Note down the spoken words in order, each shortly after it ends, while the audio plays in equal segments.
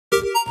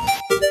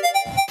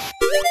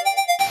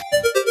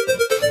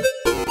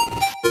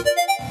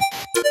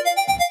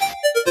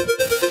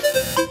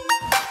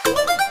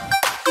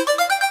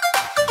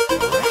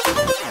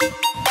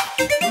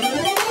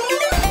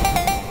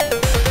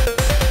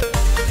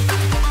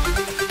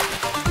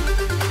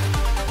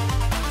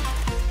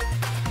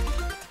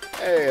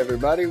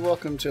everybody.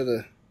 Welcome to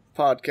the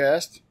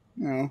podcast.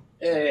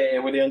 Hey,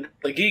 we're the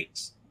Ungodly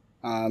Geeks.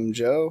 I'm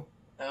Joe.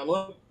 I'm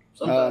Luke.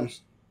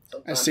 Sometimes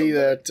I see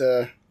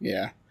that,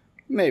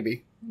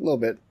 maybe. A little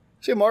bit.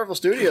 See, Marvel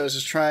Studios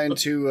is trying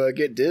to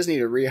get Disney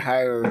to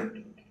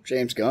rehire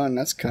James Gunn.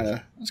 That's kind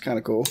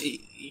of cool.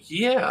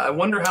 Yeah, I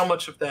wonder how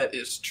much of that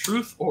is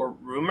truth or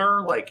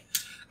rumor.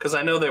 Because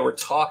I know they were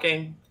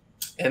talking,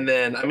 and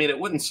then, it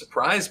wouldn't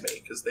surprise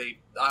me, because the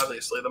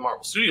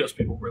Marvel Studios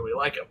people really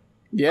like him.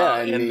 Yeah,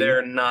 and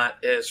they're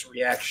not as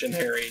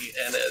reactionary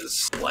and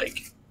as,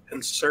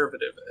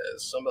 conservative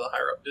as some of the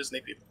higher-up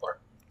Disney people are.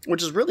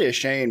 Which is really a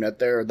shame that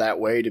they're that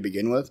way to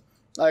begin with.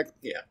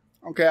 Yeah.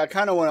 Okay, I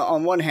kind of want to,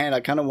 on one hand,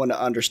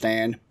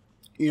 understand,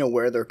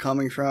 where they're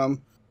coming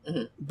from.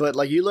 Mm-hmm.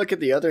 But, you look at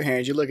the other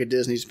hand, you look at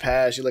Disney's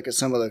past, you look at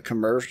some of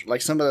the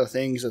some of the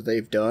things that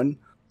they've done,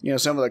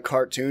 some of the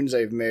cartoons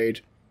they've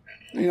made.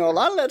 A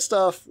lot of that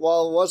stuff,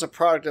 while it was a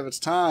product of its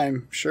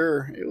time,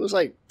 sure, it was,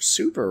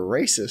 super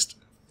racist.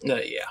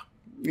 Yeah.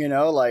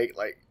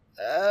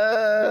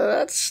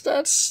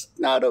 That's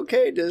not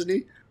okay,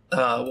 Disney.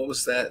 What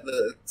was that?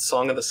 The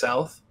Song of the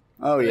South?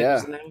 Oh, yeah.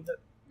 Was the name of it?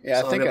 Yeah,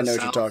 Song I think I know what you're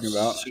South, talking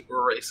about. Super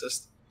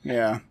racist.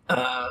 Yeah.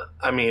 Stuff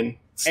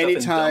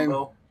Anytime, in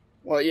Dumbo.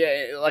 well,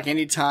 yeah,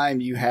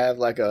 anytime you have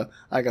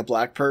a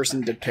black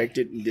person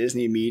depicted in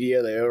Disney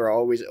media, they are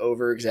always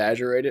over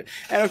exaggerated.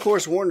 And of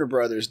course, Warner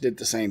Brothers did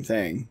the same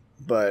thing.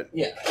 But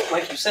yeah,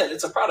 like you said,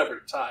 it's a product of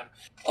its time.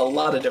 A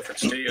lot of different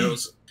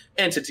studios,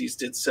 entities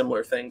did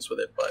similar things with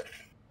it, but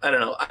I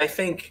don't know. I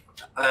think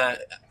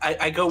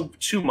I go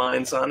two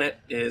minds on it.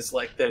 Is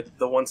the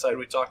one side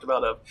we talked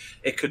about of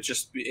it could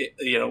just be,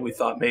 we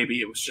thought maybe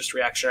it was just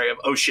reactionary of,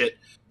 oh shit,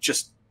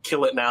 just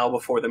kill it now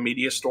before the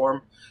media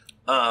storm.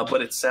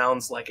 But it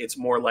sounds like it's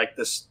more like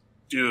this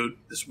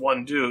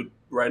one dude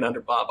right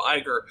under Bob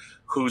Iger,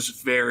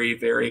 who's very,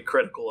 very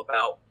critical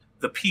about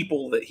the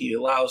people that he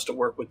allows to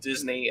work with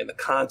Disney and the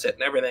content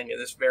and everything,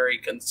 and is very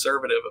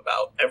conservative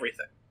about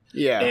everything.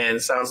 yeah, And it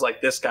sounds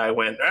like this guy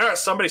went,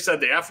 somebody said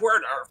the F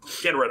word, or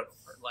get rid of him,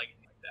 or like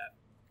that.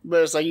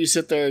 but it's you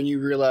sit there and you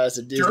realize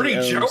that Disney Dirty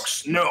owns...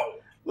 jokes? No.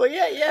 Well,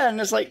 yeah,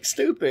 and it's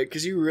stupid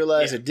because you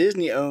realize that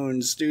Disney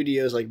owns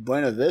studios like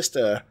Buena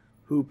Vista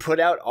who put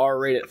out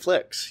R-rated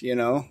flicks.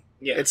 Yeah.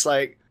 It's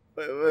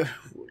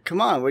come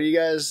on, what are you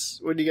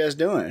guys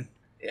doing?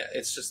 Yeah,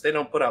 it's just they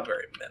don't put out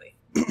very many.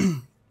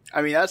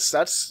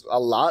 That's a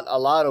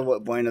lot of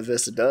what Buena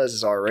Vista does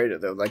is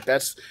R-rated though.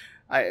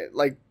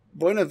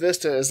 Buena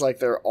Vista is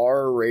their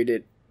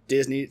R-rated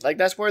Disney.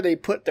 That's where they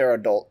put their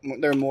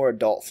more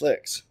adult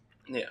flicks.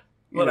 Yeah.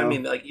 But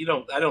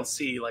I don't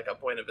see a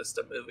Buena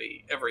Vista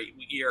movie every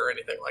year or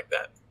anything like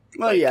that.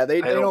 Well, yeah,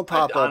 they don't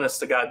pop up. Honest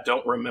to God,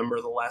 don't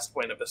remember the last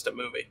Buena Vista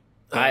movie.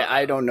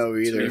 I don't know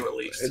either. To be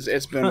released.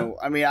 It's been.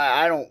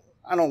 I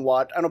don't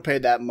watch. I don't pay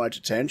that much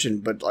attention,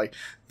 but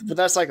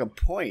that's a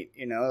point.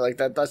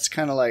 That's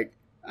kind of I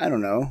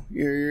don't know.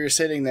 You're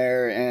sitting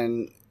there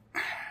and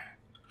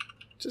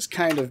just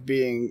kind of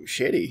being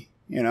shitty.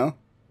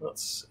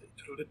 Let's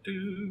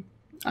see.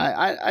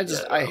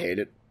 I hate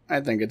it.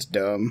 I think it's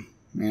dumb.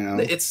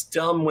 It's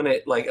dumb when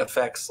it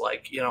affects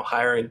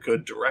hiring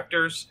good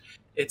directors.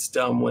 It's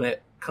dumb when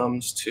it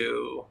comes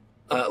to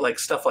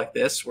stuff like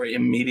this where you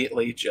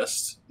immediately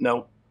just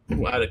no,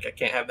 I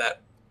can't have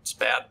that. It's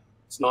bad.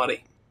 It's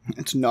naughty.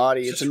 It's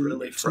naughty. It's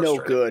really it's no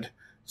good.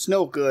 It's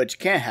no good. You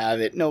can't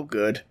have it. No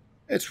good.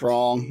 It's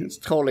wrong. It's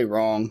totally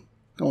wrong.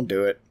 Don't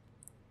do it.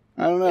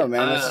 I don't know,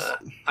 man.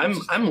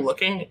 I'm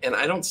looking and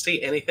I don't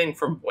see anything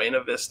from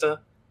Buena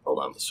Vista. Hold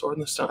on, the Sword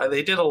and the Stone.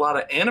 They did a lot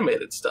of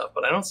animated stuff,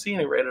 but I don't see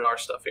any rated R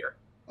stuff here.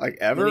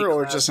 Ever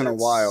or just in a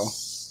while?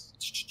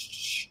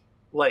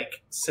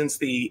 Since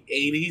the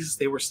 80s,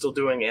 they were still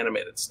doing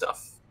animated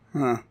stuff.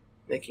 Huh.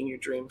 Making Your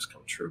Dreams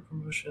Come True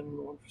promotion.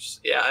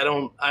 Yeah, I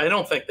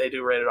don't think they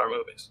do rated R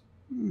movies.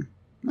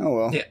 Oh,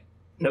 well. Yeah.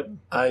 Nope.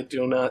 I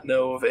do not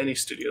know of any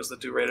studios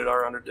that do rated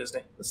R under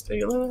Disney. Let's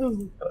take a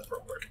look. That's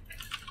real quick.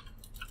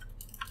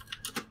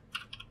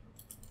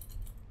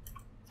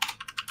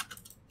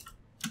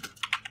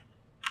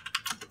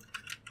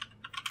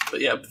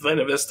 But yeah,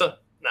 Buena Vista,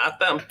 not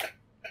them.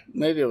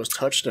 Maybe it was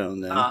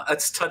Touchstone then.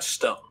 It's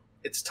Touchstone.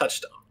 It's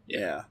Touchstone.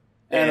 Yeah.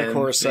 And of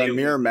course,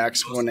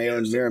 Miramax when they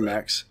owned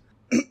Miramax.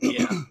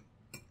 Yeah.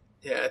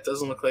 Yeah, it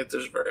doesn't look like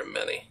there's very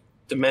many.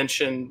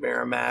 Dimension,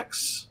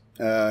 Miramax.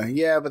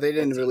 Yeah, but they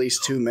didn't release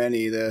too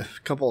many. The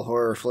couple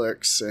horror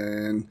flicks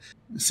and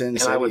Sin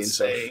City I would and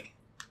stuff. say,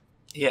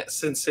 yeah,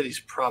 Sin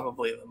City's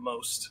probably the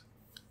most.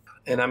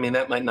 And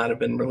that might not have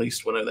been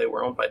released when they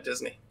were owned by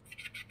Disney.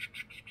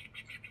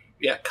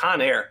 Yeah, Con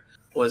Air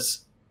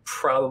was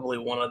probably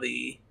one of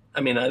the...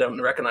 I don't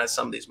recognize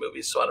some of these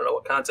movies, so I don't know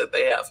what content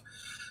they have.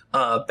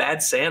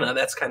 Bad Santa,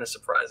 that's kind of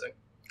surprising.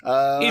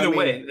 Either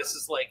way, this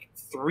is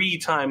 3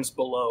 times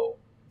below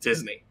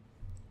Disney.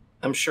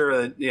 I'm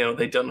sure that,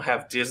 they don't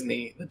have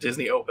the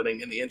Disney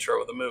opening in the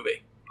intro of the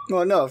movie.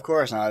 Well, no, of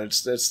course not.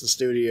 It's the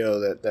studio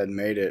that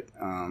made it.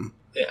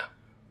 Yeah.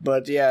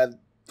 But yeah,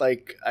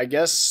 I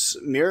guess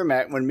when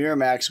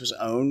Miramax was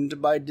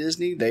owned by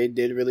Disney, they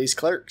did release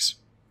Clerks.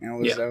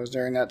 That was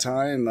during that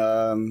time.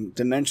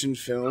 Dimension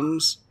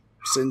Films,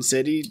 Sin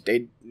City.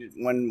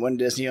 When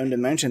Disney owned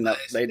Dimension,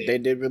 they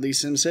did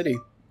release Sin City.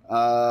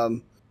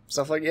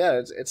 Stuff like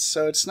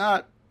it's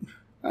not.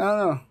 I don't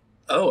know.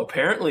 Oh,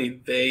 apparently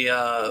they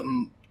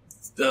Bob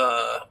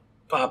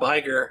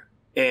Iger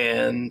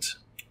and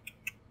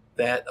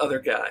that other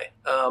guy,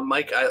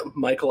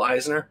 Michael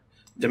Eisner,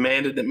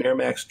 demanded that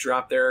Miramax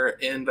drop their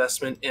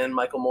investment in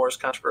Michael Moore's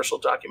controversial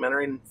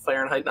documentary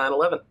Fahrenheit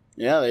 9/11.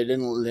 Yeah, they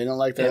didn't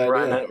like that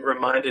idea. And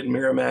reminded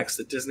Miramax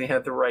that Disney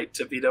had the right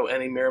to veto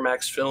any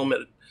Miramax film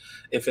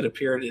if it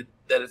appeared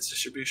that its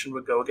distribution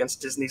would go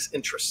against Disney's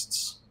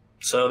interests.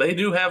 So they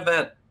do have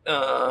that.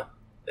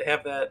 They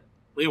have that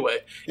leeway.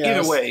 Yes.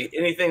 Either way,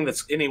 anything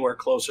that's anywhere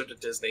closer to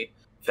Disney,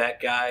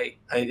 that guy,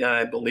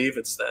 I believe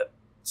it's that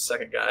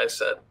second guy I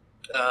said,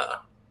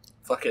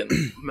 fucking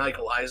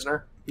Michael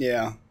Eisner.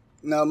 Yeah.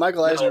 No,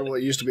 Michael Eisner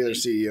used to be their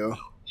CEO.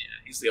 Yeah,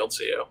 he's the old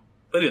CEO.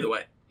 But either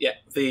way, yeah,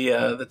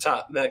 the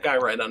top, that guy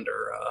right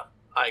under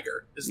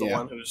Iger is the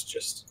one who's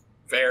just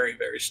very,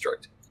 very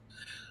strict.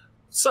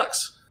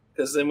 Sucks,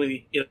 because then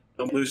we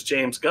lose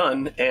James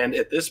Gunn, and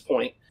at this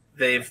point,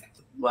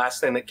 last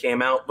thing that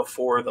came out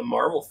before the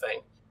Marvel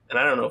thing, and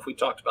I don't know if we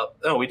talked about,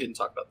 no, we didn't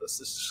talk about this.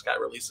 This just got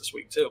released this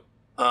week too.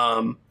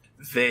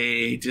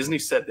 Disney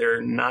said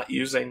they're not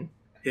using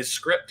his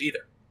script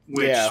either,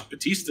 which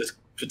Batista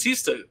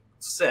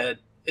said,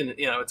 and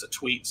it's a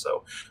tweet,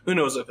 so who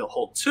knows if he'll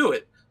hold to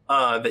it,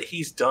 that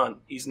he's done.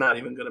 He's not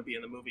even going to be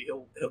in the movie.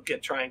 He'll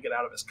try and get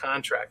out of his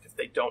contract if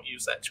they don't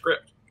use that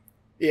script.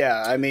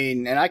 Yeah, I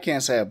mean, and I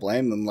can't say I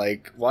blame them.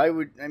 Like, why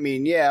would,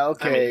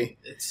 okay.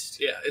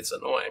 It's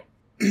annoying.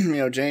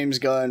 James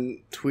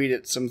Gunn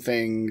tweeted some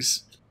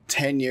things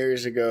 10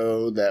 years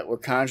ago that were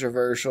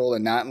controversial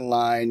and not in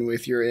line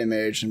with your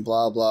image and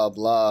blah, blah,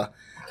 blah.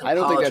 I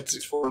don't think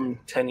that's from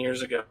 10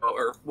 years ago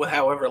or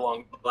however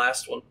long the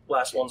last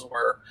ones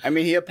were. I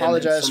mean, he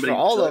apologized for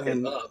all of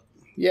them.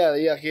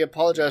 Yeah, he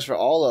apologized for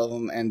all of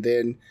them, and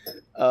then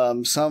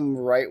some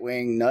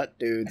right-wing nut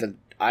dude that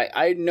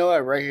I know I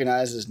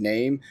recognize his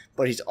name,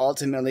 but he's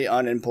ultimately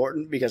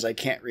unimportant because I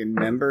can't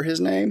remember his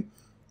name.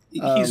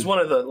 He's one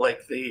of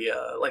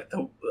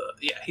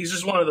he's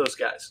just one of those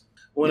guys.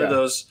 One of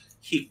those,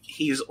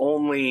 he's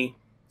only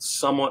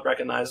somewhat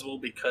recognizable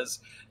because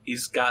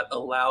he's got a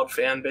loud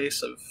fan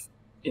base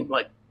in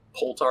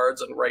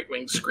poltards and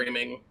right-wing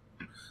screaming.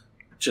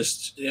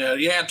 Just,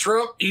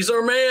 Trump, he's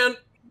our man.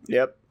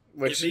 Yep.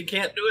 If he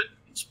can't do it,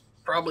 it's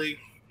probably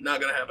not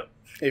going to happen.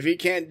 If he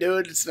can't do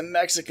it, it's the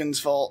Mexicans'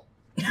 fault.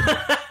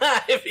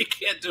 If he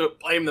can't do it,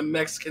 blame the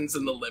Mexicans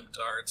and the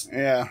libtards.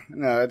 Yeah,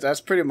 no,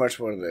 that's pretty much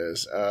what it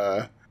is.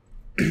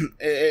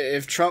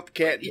 If Trump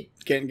can't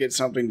get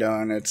something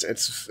done, it's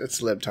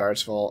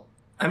libtards' fault.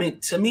 I mean,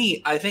 to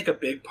me, I think a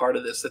big part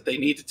of this that they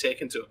need to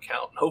take into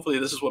account, and hopefully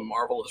this is what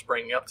Marvel is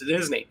bringing up to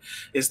Disney,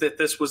 is that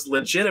this was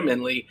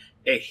legitimately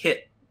a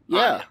hit.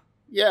 Yeah.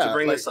 To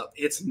bring this up,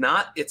 it's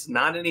not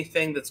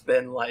anything that's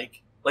been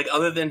like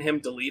other than him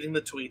deleting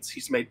the tweets,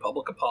 he's made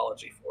public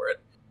apology for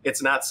it.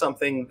 It's not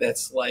something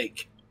that's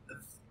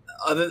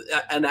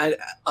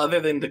other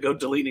than to go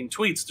deleting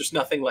tweets. There's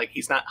nothing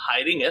he's not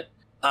hiding it.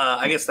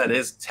 I guess that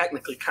is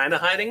technically kind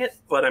of hiding it,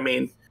 but I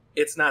mean,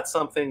 it's not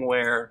something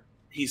where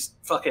he's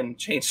fucking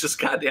changed his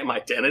goddamn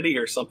identity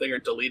or something, or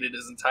deleted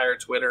his entire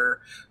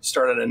Twitter,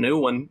 started a new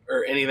one,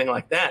 or anything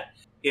like that.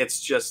 It's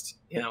just,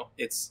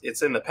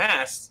 it's in the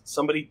past.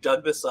 Somebody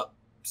dug this up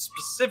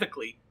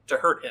specifically to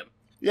hurt him.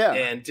 Yeah.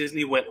 And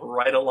Disney went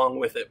right along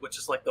with it, which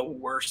is the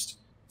worst.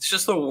 It's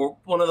just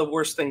one of the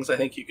worst things I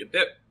think you could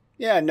do.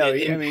 Yeah, no.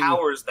 It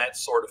empowers that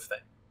sort of thing.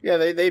 Yeah,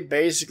 they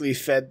basically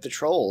fed the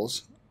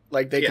trolls.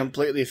 They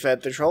completely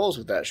fed the trolls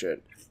with that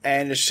shit.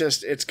 And it's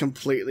just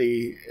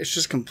completely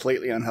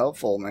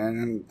unhelpful,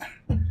 man.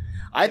 And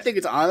I think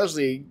it's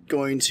honestly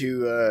going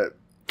to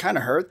kind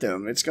of hurt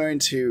them. I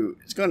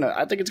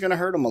think it's going to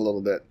hurt them a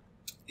little bit.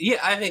 Yeah,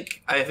 I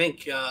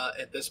think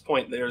at this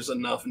point there's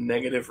enough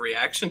negative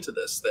reaction to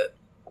this that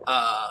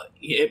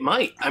it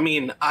might. I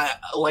mean,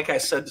 like I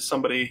said to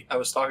somebody I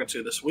was talking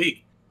to this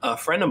week, a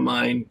friend of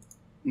mine,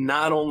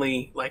 not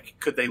only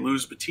could they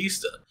lose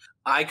Batista,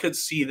 I could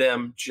see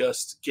them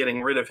just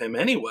getting rid of him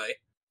anyway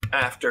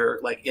after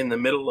in the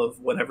middle of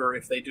whatever,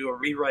 if they do a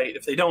rewrite,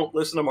 if they don't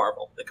listen to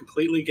Marvel, they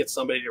completely get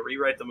somebody to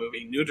rewrite the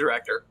movie, new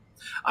director.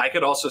 I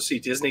could also see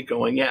Disney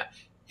going,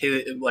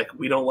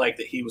 we don't like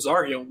that he was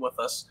arguing with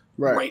us,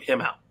 write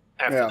him out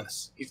after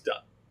this. He's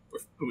done.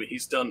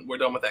 He's done. We're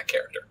done with that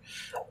character.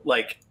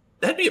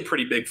 That'd be a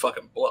pretty big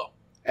fucking blow.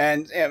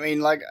 And I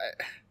mean,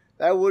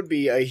 that would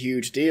be a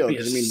huge deal. It'd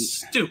be a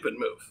stupid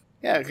move.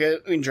 Yeah,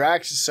 because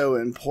Drax is so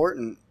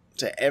important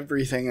to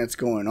everything that's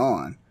going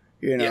on.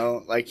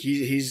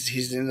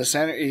 He's in the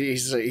center.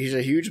 He's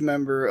a huge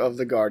member of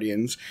the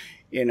Guardians.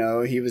 He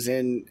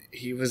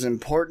was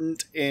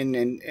important in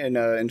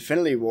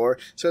Infinity War.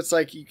 So it's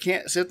you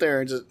can't sit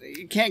there and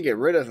you can't get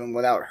rid of him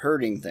without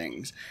hurting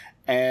things.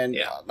 And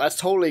that's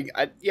totally,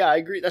 I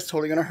agree. That's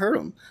totally going to hurt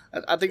him.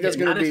 I think that's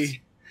going to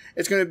be,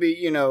 it's going to be,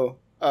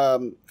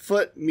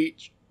 foot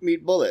meet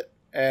bullet,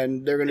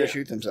 and they're going to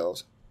shoot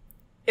themselves.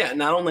 yeah,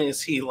 not only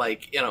is he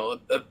like, you know,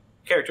 a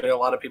character that a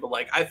lot of people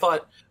like, I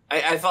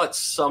thought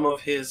some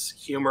of his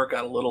humor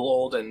got a little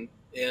old in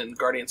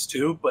Guardians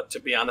 2, but to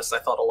be honest, I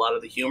thought a lot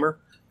of the humor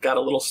got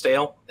a little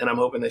stale, and I'm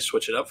hoping they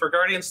switch it up for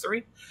Guardians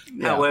 3.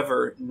 Yeah.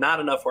 However, not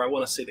enough where I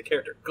want to see the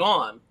character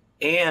gone.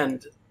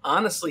 And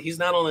honestly, he's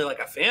not only like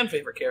a fan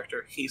favorite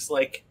character, he's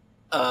like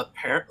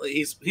apparently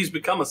he's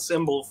become a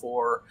symbol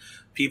for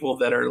people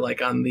that are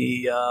like on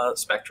the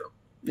spectrum.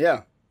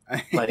 Yeah.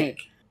 Like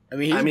I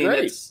mean,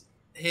 great.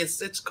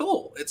 It's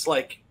cool. It's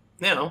like,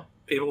 you know,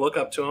 people look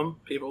up to him,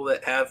 people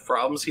that have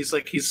problems. He's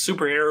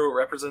superhero who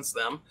represents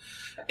them,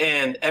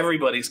 and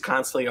everybody's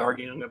constantly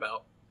arguing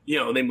about, you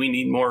know, then we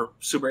need more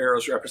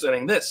superheroes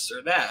representing this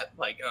or that.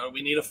 Like,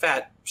 we need a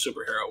fat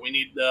superhero. We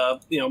need,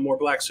 you know, more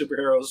black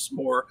superheroes,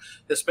 more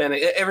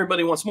Hispanic.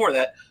 Everybody wants more of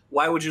that.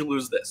 Why would you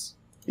lose this?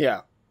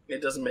 Yeah.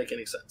 It doesn't make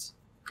any sense.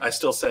 I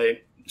still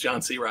say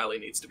John C. Reilly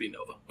needs to be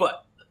Nova,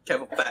 but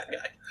have a fat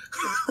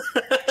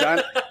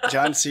guy.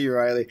 John C.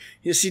 Reilly.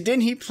 You see,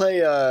 didn't he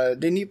play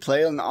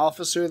an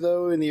officer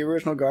though in the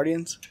original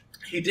Guardians?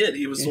 He did.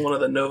 He was one of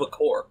the Nova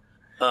Corps.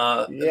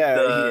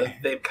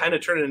 They kind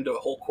of turned it into a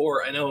whole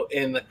corps. I know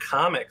in the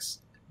comics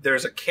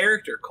there's a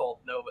character called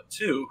Nova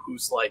too,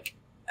 who's like,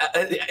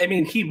 I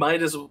mean, he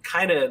might as well,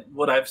 kind of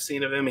what I've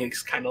seen of him,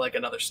 he's kind of like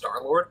another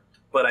Star-Lord,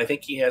 but I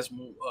think he has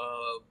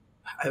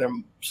either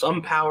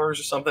some powers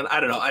or something.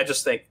 I don't know. I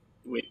just think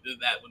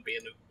that would be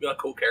a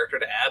cool character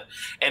to add.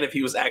 And if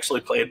he was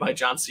actually played by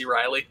John C.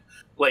 Reilly,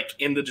 like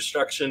in the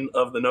destruction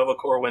of the Nova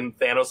Corps when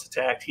Thanos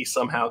attacked, he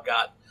somehow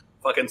got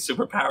fucking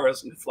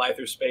superpowers and fly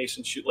through space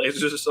and shoot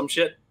lasers or some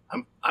shit.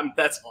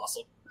 That's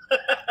awesome.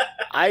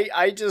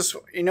 I just,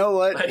 you know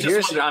what? I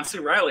just want John C.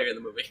 Reilly in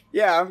the movie.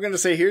 Yeah, I'm going to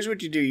say, here's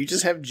what you do. You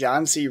just have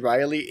John C.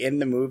 Reilly in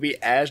the movie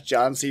as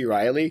John C.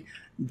 Reilly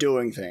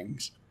doing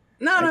things.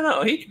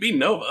 No. He could be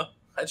Nova.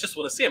 I just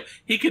want to see him.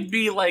 He could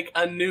be like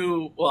a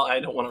new, well, I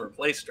don't want to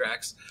replace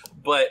Drax,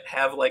 but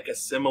have like a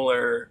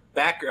similar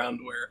background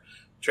where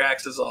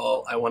Drax is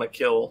all, I want to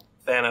kill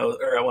Thanos,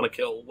 or I want to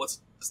kill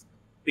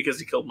because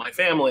he killed my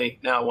family.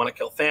 Now I want to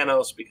kill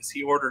Thanos because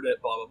he ordered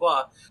it, blah, blah,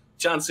 blah.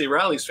 John C.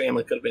 Reilly's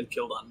family could have been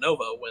killed on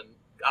Nova when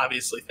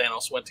obviously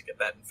Thanos went to get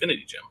that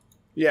Infinity Gem.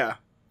 Yeah.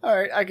 All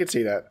right. I could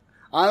see that.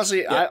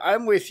 Honestly, yeah.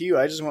 I'm with you.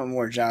 I just want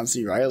more John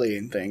C. Reilly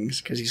in things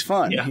because he's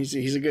fun. Yeah.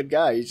 He's a good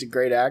guy. He's a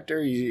great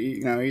actor.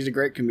 He's a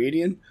great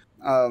comedian.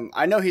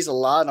 I know he's a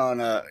lot on.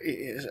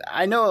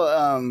 I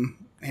know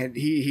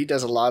he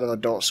does a lot of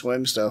Adult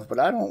Swim stuff, but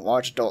I don't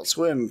watch Adult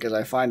Swim because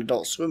I find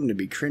Adult Swim to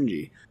be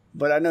cringy.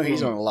 But I know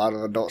he's on a lot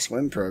of Adult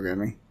Swim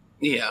programming.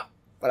 Yeah.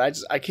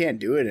 But I can't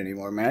do it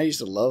anymore, man. I used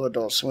to love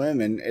Adult Swim,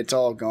 and it's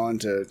all gone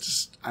to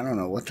just, I don't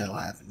know what the hell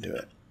happened to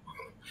it.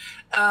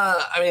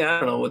 I mean, I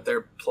don't know what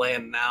they're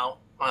playing now,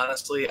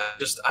 honestly.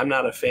 I'm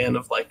not a fan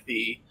of like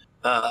the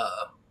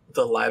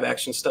live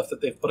action stuff that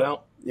they've put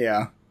out.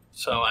 Yeah.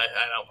 So I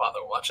don't bother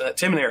watching that.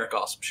 Tim and Eric,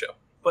 awesome show.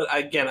 But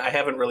again, I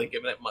haven't really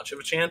given it much of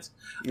a chance.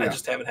 Yeah. I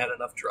just haven't had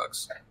enough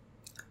drugs.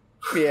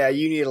 Yeah,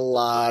 you need a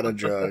lot of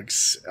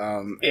drugs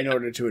in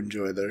order to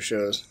enjoy those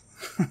shows.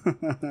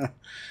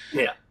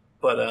 Yeah.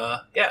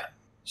 But yeah.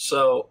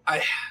 So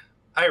I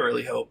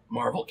really hope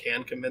Marvel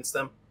can convince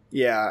them.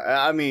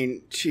 Yeah, I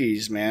mean,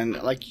 geez, man.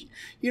 Like,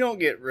 you don't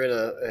get rid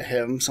of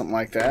him, something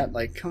like that.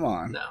 Like, come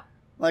on. No.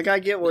 Like, I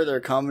get where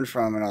they're coming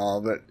from and all,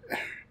 but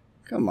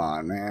come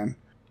on, man.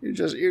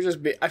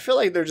 I feel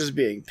like they're just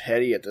being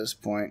petty at this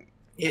point.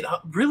 It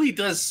really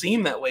does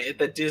seem that way.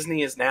 That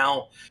Disney is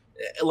now,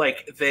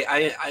 like,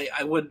 I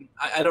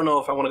don't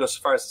know if I want to go so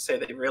far as to say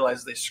they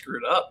realize they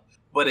screwed up,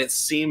 but it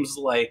seems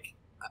like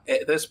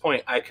at this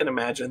point I can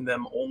imagine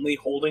them only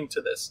holding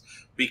to this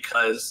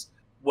because,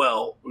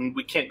 well,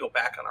 we can't go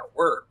back on our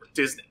word. We're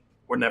Disney.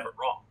 We're never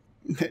wrong.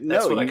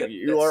 No,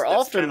 you are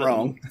often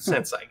wrong.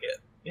 Sense I get.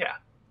 Yeah.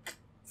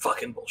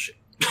 Fucking bullshit.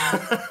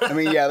 I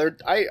mean, yeah,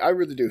 I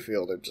really do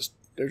feel they're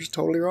just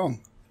totally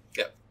wrong.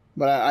 Yeah.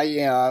 But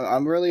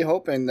I'm really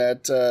hoping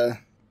that,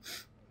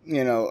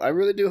 I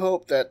really do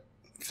hope that,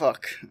 I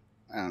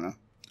don't know.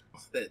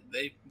 That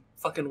they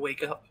fucking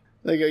wake up.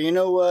 They go, you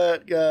know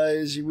what,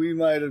 guys, we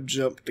might have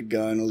jumped the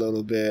gun a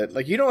little bit.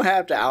 Like, you don't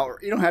have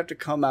to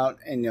come out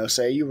and,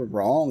 say you were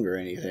wrong or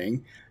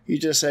anything. You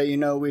just say,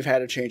 we've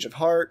had a change of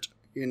heart.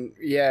 And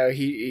yeah,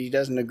 he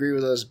doesn't agree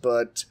with us,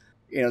 but,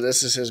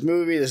 this is his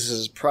movie, this is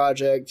his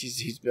project.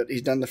 He's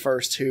done the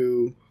first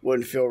two,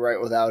 wouldn't feel right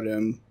without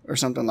him, or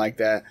something like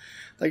that.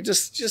 Like,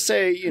 just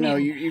say,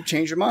 you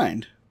change your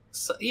mind.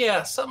 So,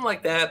 yeah, something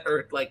like that,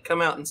 or like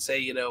come out and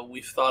say,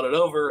 we've thought it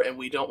over and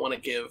we don't want to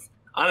give.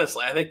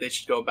 Honestly, I think they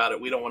should go about it.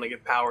 We don't want to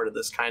give power to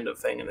this kind of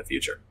thing in the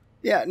future.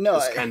 Yeah, no.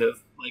 This kind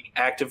of like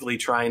actively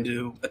trying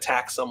to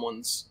attack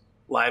someone's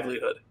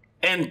livelihood.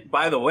 And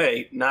by the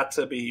way, not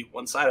to be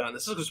one-sided on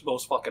this, this goes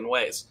both fucking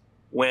ways.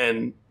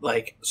 When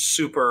like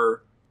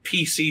super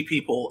PC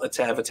people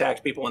have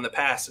attacked people in the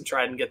past and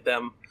tried and get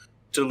them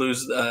to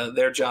lose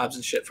their jobs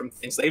and shit from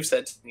things they've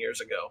said 10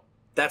 years ago,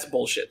 that's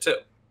bullshit too.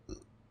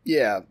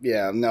 Yeah.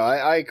 No,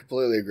 I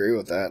completely agree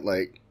with that.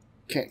 Like,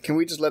 can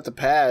we just let the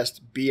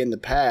past be in the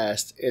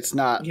past? It's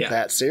not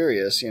that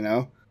serious,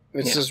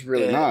 It's just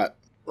really not.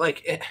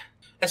 Like,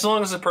 as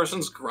long as the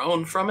person's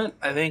grown from it,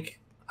 I think,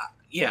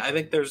 I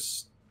think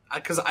there's,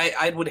 because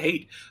I would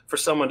hate for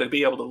someone to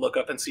be able to look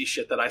up and see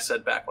shit that I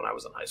said back when I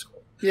was in high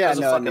school. Yeah, I was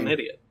a fucking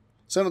idiot.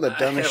 Some of the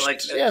dumbest,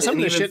 some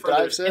of the shit that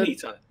I've said.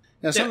 Anytime.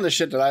 Some of the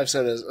shit that I've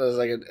said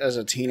as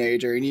a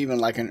teenager and even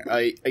like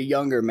a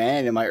younger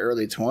man in my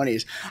early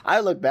 20s, I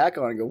look back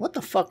on it and go, what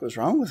the fuck was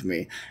wrong with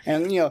me?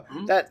 And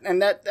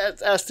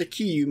that's the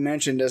key you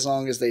mentioned, as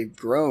long as they've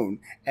grown.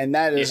 And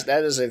that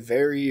is a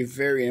very,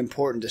 very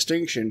important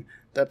distinction.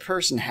 That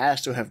person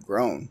has to have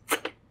grown.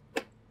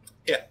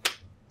 Yeah.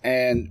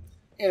 And,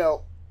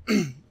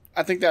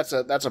 I think that's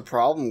a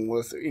problem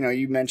with,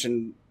 you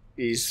mentioned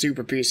these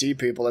super PC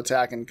people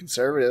attacking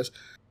conservatives.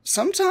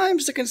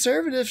 Sometimes the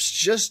conservatives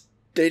just,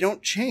 they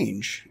don't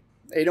change.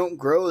 They don't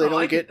grow. They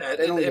don't get.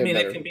 They don't get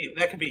better.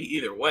 That can be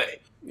either way.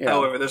 Yeah.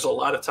 However, there's a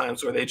lot of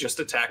times where they just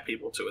attack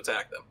people to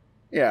attack them.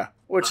 Yeah,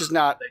 which is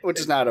not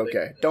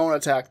okay. Don't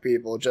attack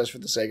people just for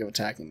the sake of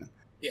attacking them.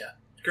 Yeah.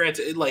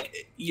 Granted,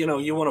 you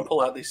want to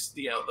pull out these,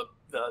 the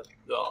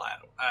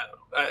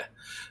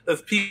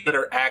people that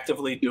are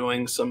actively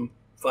doing some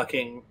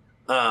fucking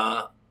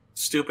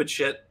stupid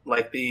shit,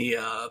 like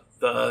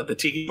the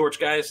Tiki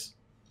Torch guys.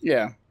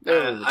 Yeah.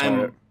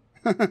 Yeah,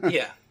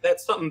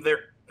 that's something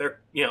they're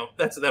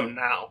that's them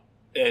now,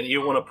 and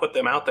you want to put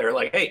them out there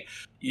like, hey,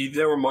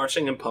 they were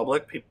marching in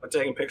public, people are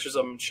taking pictures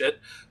of them and shit.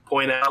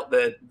 Point out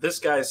that this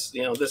guy's,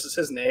 this is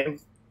his name,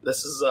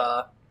 this is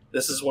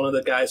one of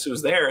the guys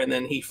who's there, and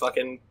then he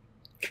fucking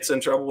gets in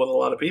trouble with a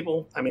lot of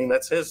people. I mean,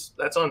 that's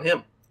on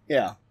him.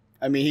 Yeah,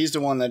 I mean, he's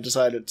the one that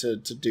decided to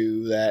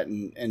do that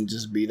and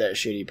just be that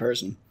shitty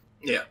person.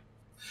 Yeah,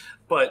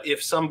 but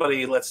if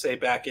somebody, let's say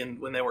back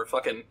when they were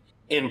fucking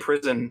in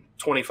prison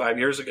 25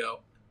 years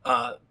ago,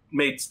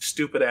 made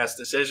stupid ass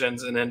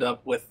decisions and end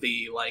up with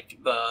the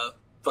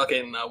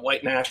fucking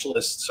white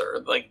nationalists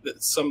or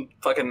some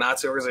fucking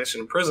Nazi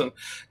organization in prison,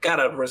 got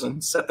out of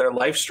prison, set their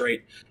life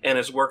straight, and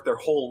has worked their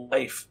whole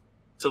life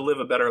to live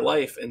a better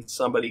life, and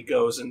somebody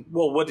goes and,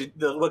 well, look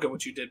at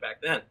what you did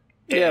back then,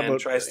 and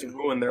tries to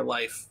ruin their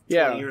life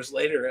 20 years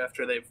later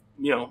after they've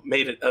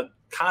made it a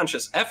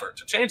conscious effort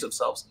to change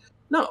themselves.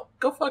 No,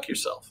 go fuck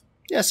yourself.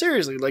 Yeah,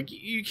 seriously,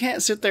 you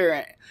can't sit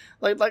there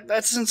like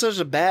that sends such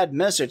a bad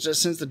message. That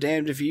sends the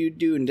damned if you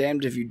do and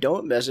damned if you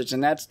don't message,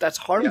 and that's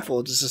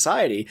harmful to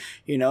society.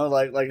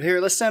 Like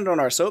here, let's stand on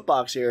our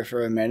soapbox here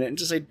for a minute and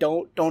just say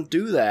don't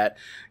do that.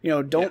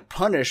 Don't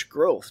punish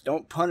growth.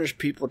 Don't punish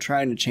people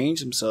trying to change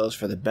themselves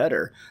for the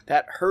better.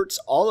 That hurts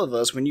all of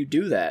us when you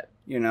do that.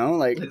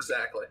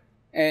 Exactly.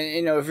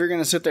 And, if you're going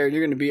to sit there and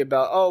you're going to be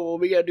about, oh, well,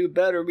 we got to do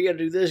better, we got to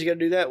do this, you got to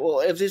do that. Well,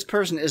 if this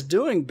person is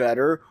doing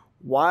better,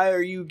 why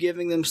are you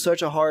giving them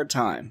such a hard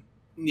time?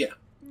 Yeah.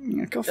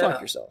 Go fuck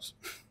yourselves.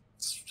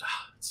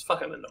 It's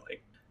fucking annoying.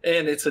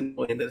 And it's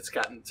annoying that it's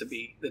gotten to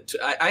be...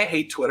 I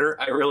hate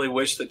Twitter. I really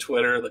wish that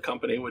Twitter, the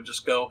company, would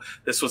just go,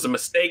 this was a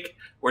mistake,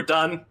 we're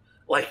done.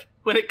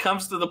 When it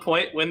comes to the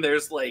point when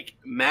there's,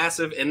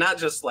 massive... And not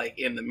just,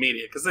 in the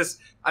media. Because this...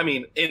 I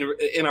mean,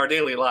 in our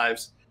daily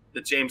lives,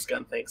 the James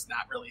Gunn thing's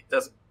not really...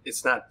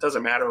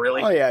 doesn't matter,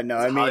 really. Oh, yeah, no,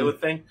 it's a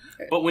Hollywood thing.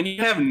 But when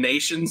you have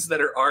nations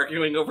that are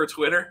arguing over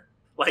Twitter...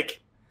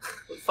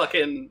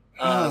 fucking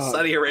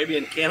Saudi Arabia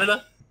and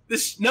Canada.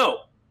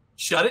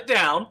 Shut it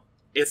down.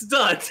 It's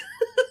done.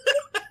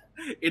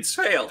 It's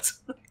failed.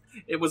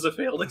 It was a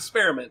failed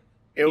experiment.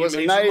 It was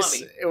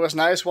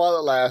nice while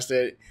it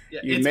lasted.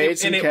 Yeah, you made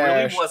some cash. It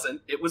really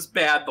wasn't. It was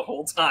bad the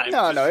whole time.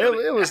 No,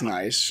 it was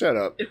nice. Shut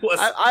up. It was.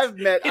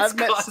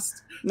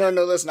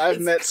 Listen. I've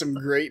met some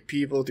great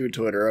people through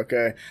Twitter.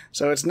 Okay,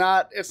 so it's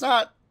not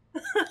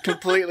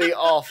completely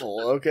awful.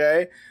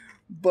 Okay.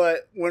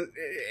 But when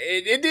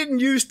it didn't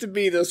used to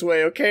be this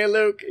way, okay,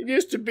 Luke? It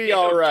used to be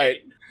all right.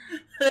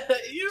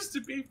 It used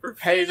to be for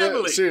family.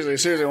 Hey,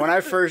 seriously. When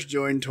I first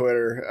joined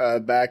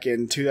Twitter back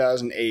in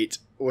 2008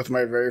 with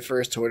my very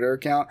first Twitter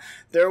account,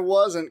 there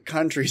wasn't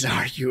countries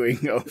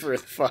arguing over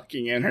the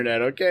fucking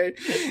internet, okay?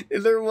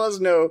 There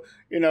was no,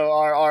 there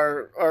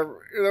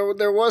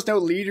was no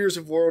leaders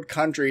of world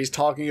countries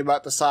talking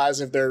about the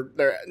size of their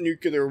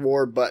nuclear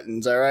war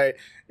buttons, all right?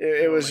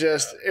 It was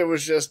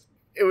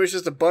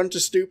just a bunch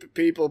of stupid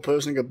people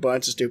posting a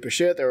bunch of stupid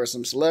shit. There were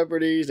some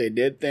celebrities. They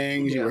did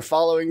things. Yeah. You were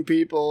following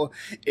people.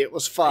 It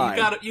was fine.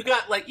 You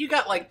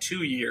got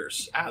 2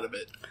 years out of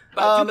it.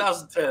 By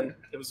 2010,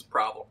 it was a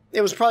problem.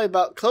 It was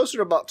probably closer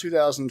to about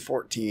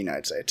 2014,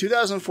 I'd say.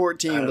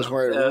 2014 was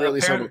where it really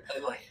started.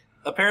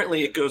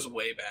 Apparently, it goes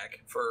way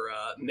back for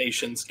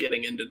nations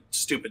getting into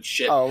stupid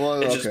shit. Oh,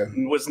 well, it just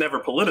was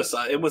never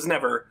politicized. It was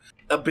never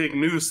a big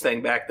news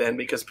thing back then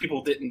because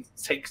people didn't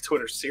take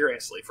Twitter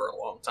seriously for a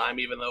long time,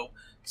 even though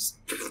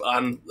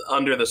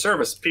under the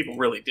surface, people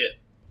really did.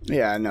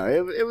 Yeah, no,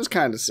 it was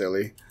kind of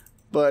silly.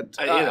 But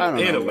I don't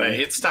know. Either way,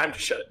 it's time to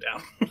shut it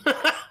down.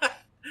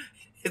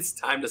 It's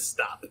time to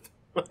stop it.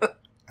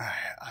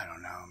 I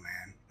don't know,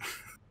 man.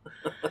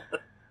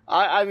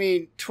 I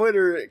mean,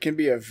 Twitter can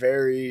be a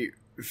very,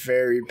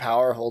 very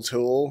powerful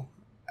tool.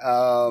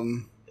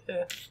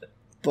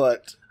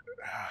 But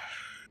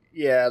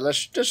Yeah,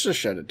 let's just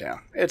shut it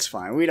down. It's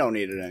fine. We don't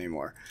need it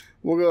anymore.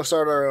 We'll go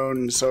start our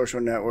own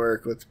social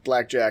network with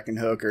blackjack and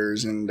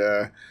hookers and,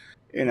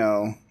 you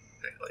know.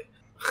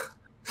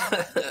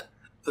 Exactly.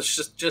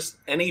 There's just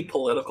any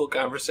political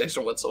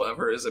conversation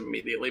whatsoever is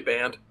immediately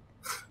banned.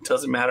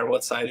 Doesn't matter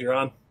what side you're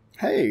on.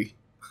 Hey,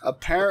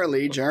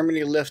 apparently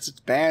Germany lifts its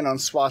ban on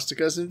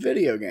swastikas in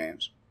video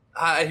games.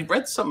 I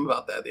read something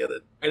about that the other.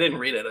 I didn't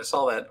read it. I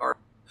saw that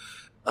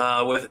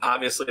article with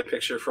obviously a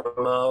picture from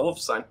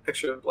Wolfenstein,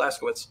 picture of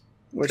Blazkowicz.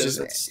 Which is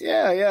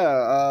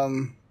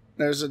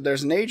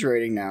there's an age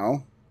rating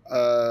now.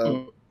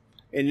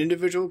 In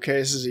individual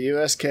cases, the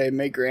USK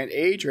may grant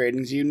age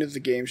ratings even if the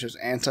game shows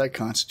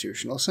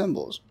anti-constitutional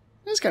symbols.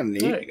 That's kind of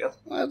neat. There you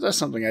go. That's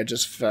something I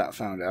just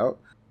found out.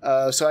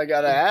 So I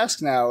gotta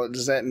ask now,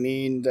 does that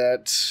mean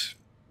that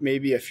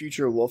maybe a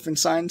future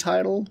Wolfenstein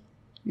title,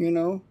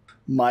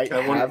 might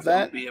have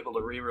that? Be able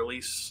to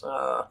re-release...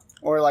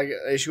 Or like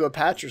issue a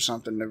patch or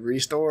something to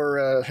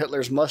restore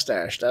Hitler's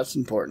mustache. That's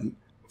important.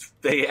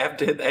 They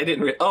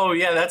didn't... Oh,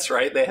 yeah, that's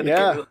right. They had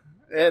to...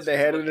 Yeah, they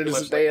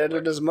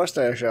edited his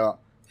mustache out.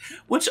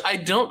 Which I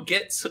don't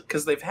get,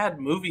 because they've had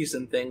movies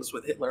and things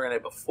with Hitler in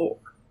it before.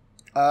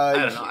 I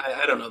don't know.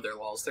 I don't know their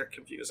laws. They're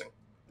confusing.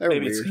 They're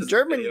weird.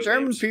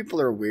 German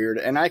people are weird,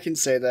 and I can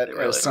say that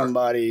really as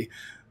somebody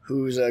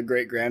whose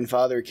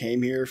great-grandfather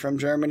came here from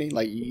Germany.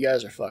 Like, you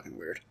guys are fucking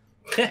weird.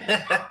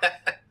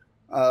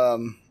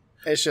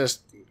 It's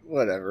just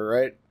whatever,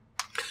 right?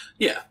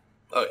 Yeah.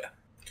 Oh,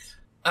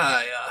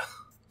 yeah.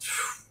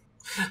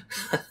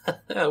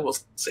 We'll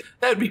see.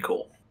 That'd be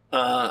cool.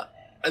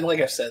 And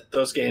like I said,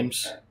 those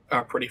games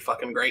are pretty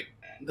fucking great.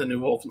 The new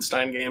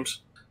Wolfenstein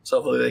games. So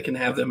hopefully they can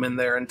have them in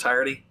their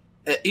entirety.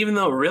 Even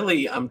though,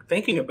 really, I'm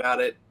thinking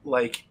about it,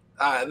 like,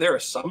 there are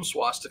some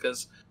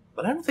swastikas,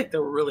 but I don't think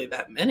there were really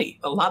that many.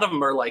 A lot of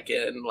them are, like,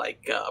 in,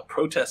 like,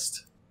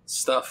 protest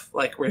stuff,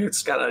 like, where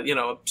it's got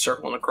a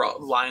circle and a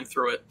line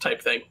through it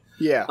type thing.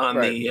 Yeah,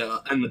 on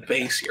the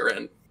base you're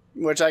in.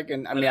 Which I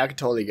can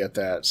totally get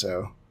that,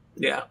 so.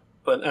 Yeah,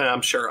 but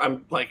I'm sure, I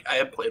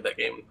have played that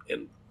game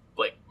in,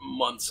 like,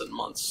 months and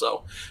months,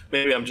 so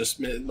maybe I'm just,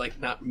 like,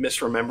 not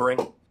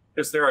misremembering.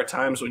 Because there are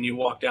times when you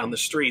walk down the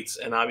streets,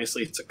 and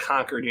obviously it's a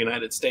conquered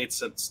United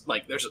States, and it's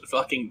like there's a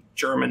fucking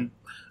German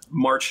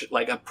march,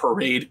 like a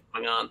parade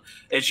going on,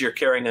 as you're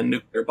carrying a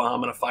nuclear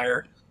bomb and a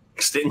fire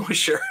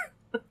extinguisher.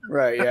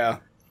 Right, yeah.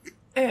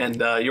 And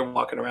you're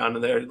walking around,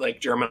 and there are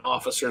like German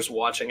officers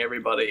watching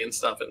everybody and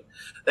stuff, and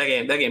that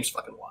game's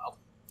fucking wild.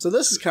 So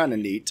this is kind of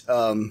neat.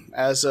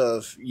 As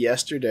of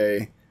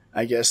yesterday,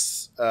 I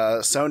guess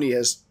Sony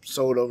has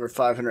sold over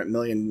 500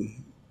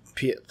 million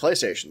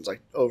PlayStations,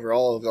 like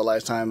overall over the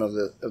lifetime of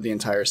the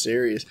entire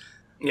series.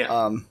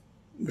 Yeah.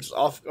 Which is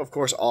of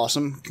course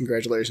awesome.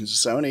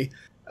 Congratulations to Sony.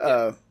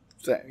 Yeah.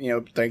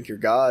 Thank your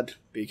God,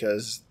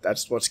 because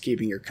that's what's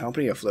keeping your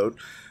company afloat.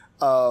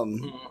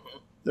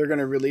 They're going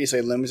to release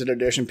a limited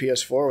edition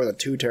PS4 with a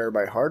 2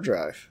 terabyte hard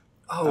drive.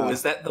 Oh,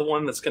 is that the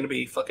one that's going to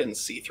be fucking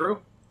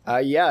see-through?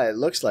 Yeah, it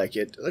looks like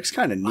it. It looks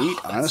kind of neat,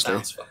 honestly.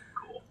 Sounds fucking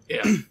cool.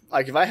 Yeah.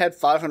 Like, if I had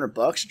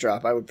 $500 to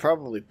drop, I would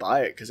probably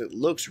buy it because it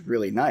looks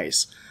really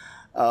nice.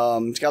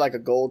 It's got like a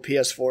gold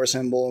PS4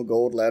 symbol,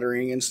 gold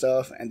lettering and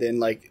stuff, and then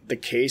like the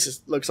case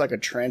looks like a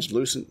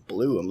translucent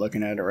blue. I'm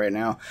looking at it right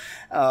now.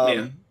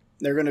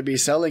 They're going to be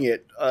selling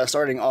it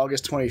starting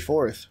August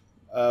 24th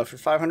for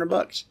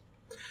 $500.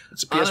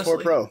 It's a PS4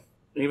 Honestly, Pro.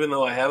 Even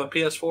though I have a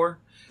PS4,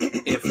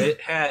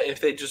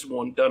 if they just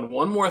done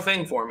one more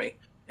thing for me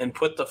and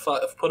put a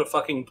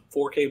fucking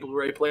 4K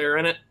Blu-ray player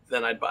in it,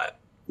 then I'd buy it.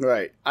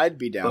 Right, I'd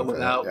be down for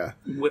that. Yeah.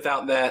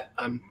 Without that,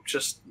 I'm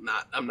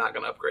not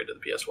going to upgrade to the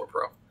PS4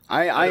 Pro.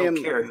 I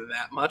don't care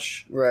that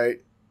much.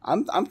 Right.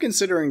 I'm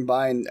considering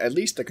buying at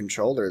least the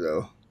controller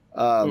though.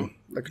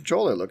 The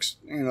controller looks,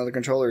 the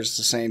controller is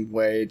the same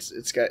way.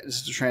 It's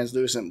a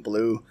translucent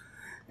blue,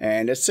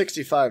 and it's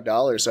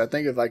 $65. So I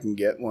think if I can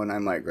get one, I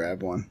might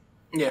grab one.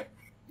 Yeah.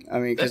 I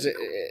mean, because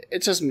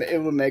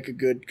it would make a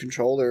good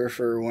controller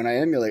for when I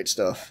emulate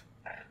stuff.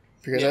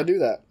 Because I do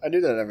that. I do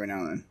that every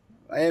now and then.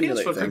 I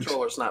emulate PS4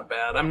 controller's not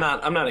bad. I'm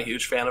not a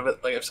huge fan of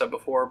it, like I've said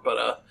before,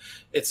 but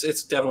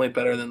it's definitely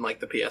better than like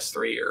the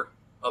PS3 or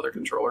other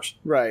controllers.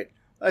 Right.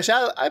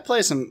 Actually, I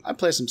play some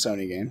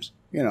Sony games.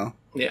 Yeah.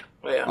 Yeah.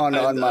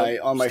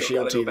 On my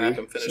Shield TV. Go back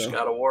and finish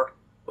God of War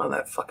on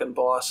that fucking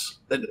boss.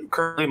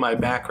 Currently, my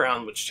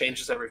background, which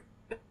changes every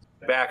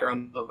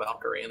background of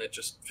Valkyrie, and it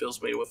just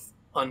fills me with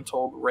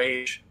untold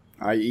rage.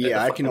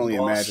 I can only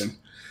imagine.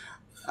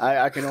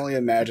 I can only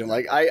imagine.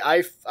 Like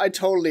I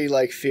totally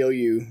like feel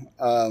you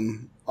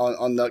on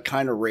the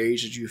kind of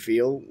rage that you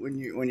feel when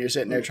you're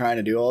sitting there trying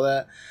to do all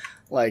that.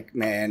 Like,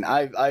 man,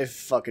 I've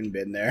fucking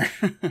been there.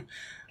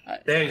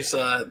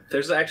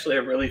 There's actually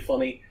a really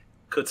funny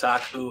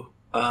Kotaku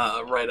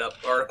write-up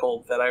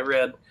article that I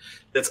read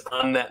that's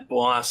on that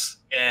boss,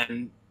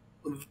 and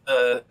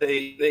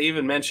they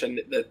even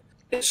mentioned that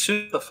as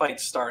soon as the fight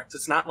starts,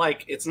 it's not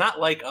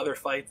like other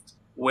fights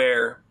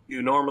where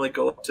you normally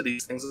go up to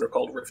these things that are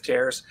called rift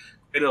tears,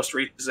 Kratos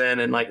reaches in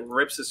and like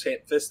rips his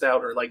fist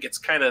out, or like gets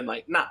kind of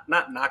like not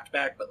knocked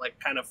back, but like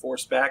kind of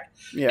forced back,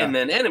 and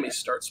then enemies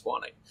start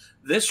spawning.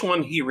 This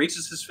one, he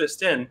reaches his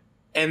fist in,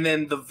 and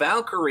then the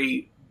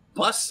Valkyrie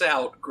busts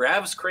out,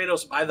 grabs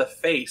Kratos by the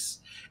face,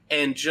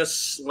 and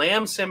just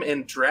slams him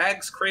and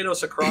drags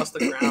Kratos across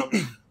the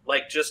ground,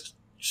 like just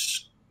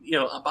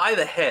by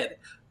the head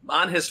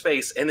on his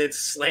face, and it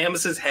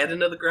slams his head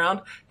into the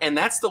ground. And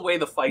that's the way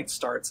the fight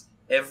starts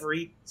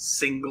every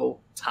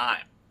single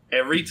time.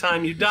 Every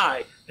time you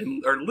die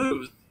or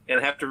lose and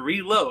have to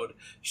reload,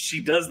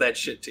 she does that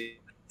shit to you.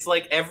 It's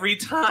like every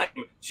time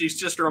she's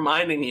just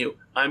reminding you,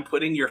 I'm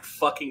putting your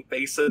fucking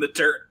face in the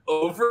dirt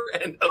over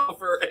and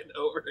over and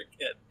over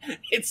again.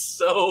 It's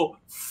so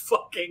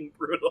fucking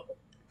brutal.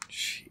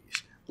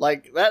 Jeez.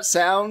 Like, that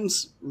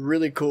sounds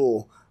really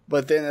cool,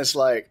 but then it's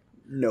like,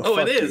 no, oh,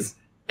 fuck it is.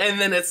 You. And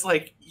then it's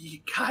like,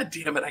 God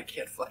damn it, I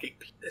can't fucking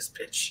beat this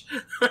bitch.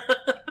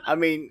 I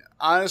mean,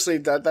 honestly,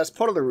 that's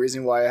part of the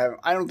reason why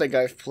I don't think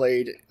I've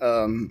played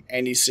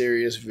any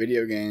serious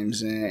video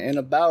games in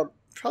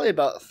probably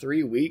about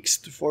 3 weeks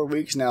to 4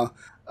 weeks now.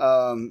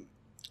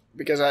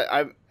 Because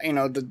I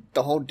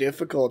the whole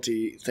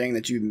difficulty thing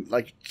that you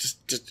like,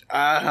 just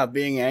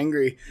being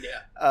angry.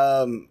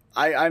 Yeah.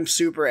 I'm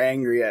super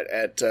angry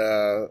at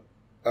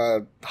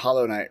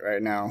Hollow Knight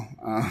right now.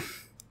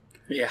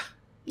 Yeah.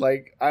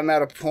 Like, I'm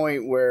at a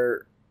point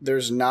where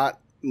there's not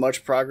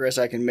much progress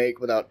I can make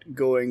without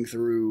going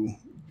through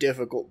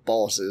difficult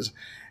bosses,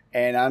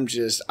 and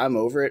I'm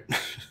over it.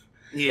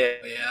 Yeah.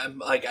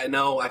 Like, I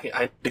know I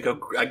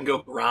can go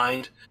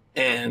grind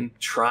and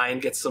try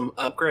and get some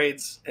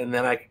upgrades, and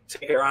then I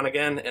take her on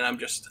again, and I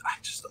just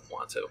don't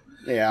want to.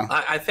 Yeah.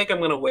 I think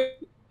I'm gonna wait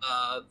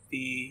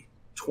the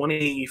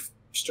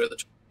 21st or the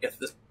 20th,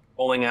 this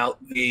rolling out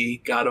the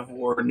God of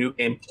War New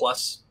Game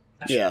Plus.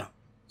 Yeah.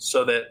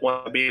 So that when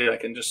I beat it, I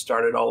can just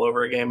start it all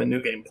over again in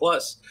New Game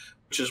Plus,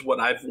 which is what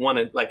I've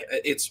wanted. Like,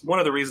 it's one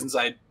of the reasons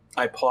I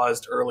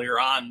paused earlier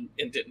on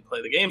and didn't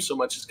play the game so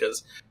much, is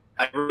because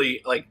I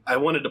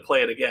wanted to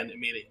play it again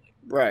immediately.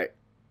 Right.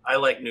 I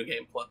like New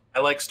Game Plus.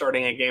 I like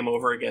starting a game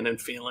over again and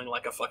feeling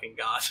like a fucking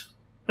god.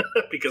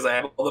 Because I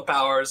have all the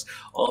powers,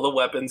 all the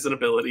weapons and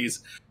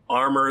abilities,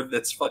 armor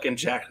that's fucking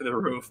jacked to the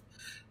roof.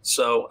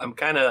 So I'm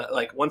kind of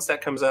like, once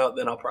that comes out,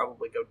 then I'll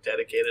probably go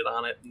dedicated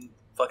on it and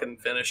fucking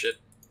finish it.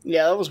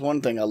 Yeah, that was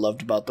one thing I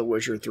loved about The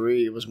Witcher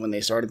 3, was when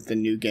they started the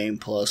New Game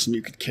Plus and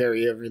you could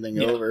carry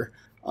everything over.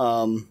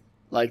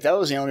 Like, that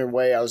was the only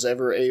way I was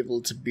ever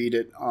able to beat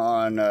it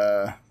on,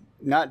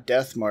 not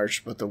Death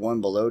March, but the one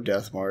below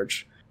Death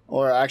March.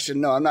 Or actually,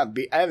 no, I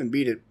haven't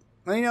beat it.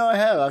 Well, I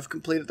have. I've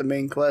completed the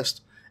main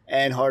quest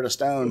and Heart of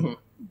Stone. Mm-hmm.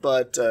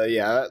 But,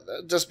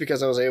 just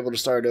because I was able to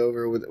start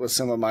over with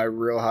some of my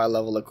real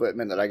high-level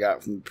equipment that I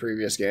got from the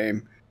previous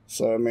game.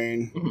 So, I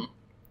mean... Mm-hmm.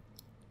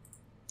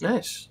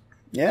 Nice.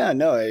 Yeah,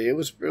 no, it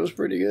was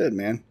pretty good,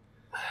 man.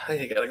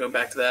 I gotta go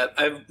back to that.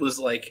 I was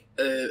like,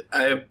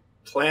 I'm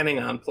planning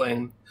on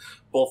playing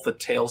both the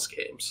Tales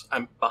games.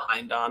 I'm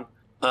behind on.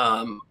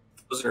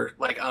 Those are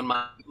like on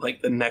my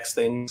the next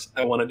things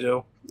I want to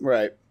do.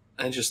 Right.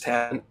 I just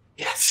haven't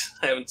yet.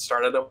 I haven't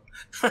started them.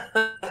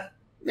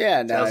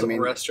 Yeah, no, Tales I mean,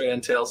 of Berestria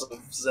and Tales of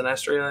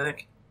Zenestria, I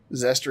think.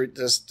 Just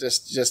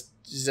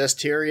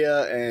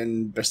Zestiria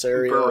and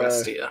Berseria.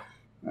 Berestria.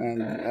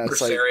 And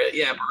Berseria,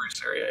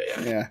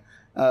 Berseria, yeah.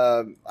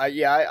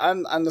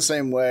 I'm the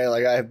same way.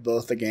 Like, I have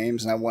both the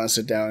games and I want to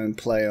sit down and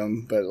play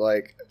them, but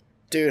like,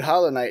 dude,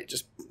 Hollow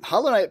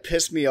Knight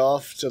pissed me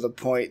off to the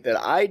point that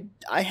I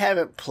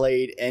haven't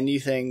played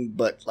anything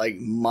but like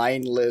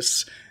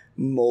mindless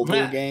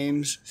mobile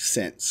games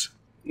since.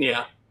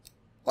 Yeah.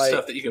 Like,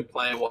 stuff that you can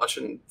play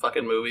watching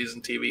fucking movies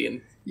and TV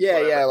and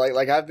yeah,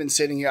 like I've been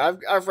sitting here.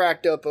 I've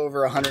racked up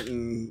over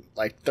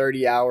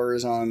 130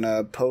 hours on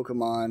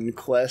Pokemon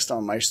Quest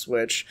on my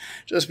Switch,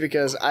 just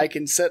because I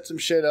can set some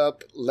shit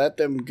up, let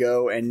them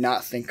go, and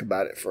not think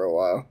about it for a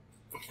while,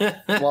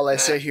 while I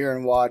sit here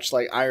and watch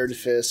like Iron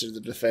Fist or The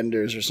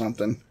Defenders or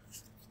something.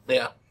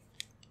 Yeah,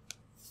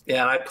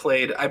 and I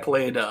played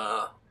Legend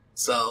of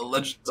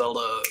Zelda,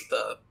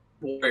 the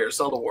Warriors,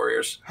 Zelda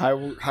Warriors,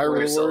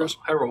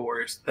 Hyrule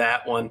Warriors,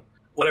 that one.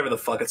 Whatever the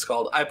fuck it's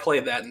called. I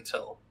played that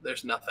until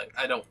there's nothing.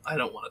 I don't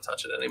want to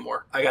touch it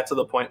anymore. I got to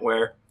the point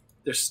where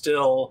there's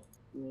still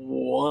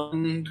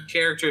one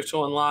character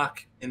to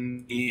unlock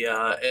in the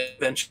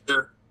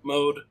adventure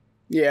mode.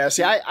 Yeah,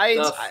 see,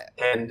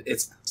 and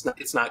it's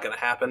not going to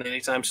happen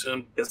anytime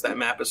soon because that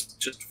map is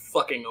just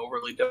fucking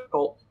overly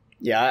difficult.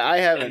 Yeah, I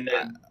haven't.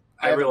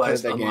 I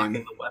realized unlocking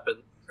the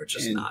weapon are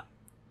just not.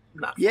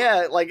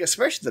 Yeah, like,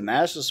 especially the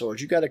Master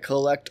Swords. You got to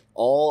collect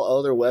all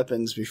other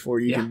weapons before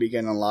you can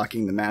begin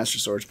unlocking the Master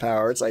Sword's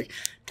power. It's like,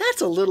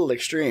 that's a little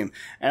extreme.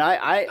 And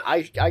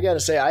I got to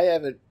say, I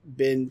haven't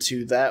been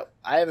to that.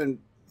 I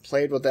haven't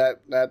played with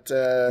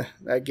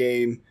that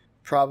game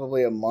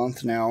probably a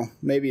month now,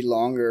 maybe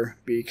longer,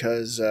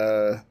 because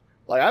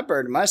I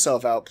burned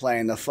myself out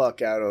playing the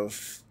fuck out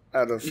of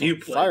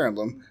Fire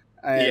Emblem.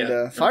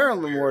 And Fire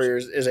Emblem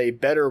Warriors is a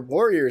better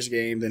Warriors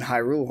game than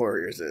Hyrule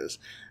Warriors is.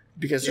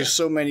 because there's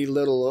so many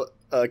little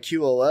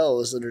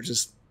QOL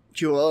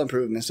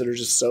improvements that are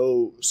just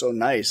so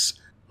nice.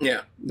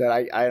 Yeah. That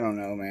I don't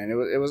know, man.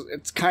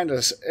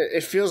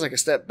 It feels like a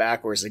step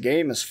backwards. The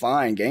game is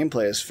fine,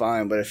 gameplay is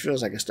fine, but it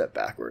feels like a step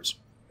backwards.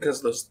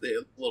 Because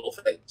the little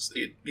things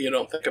you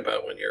don't think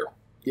about when you're...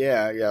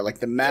 Yeah, like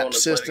the map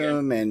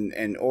system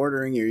and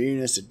ordering your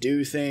units to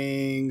do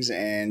things,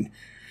 and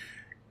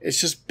it's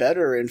just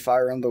better in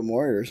Fire Emblem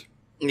Warriors.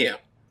 Yeah.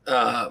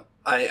 Hyrule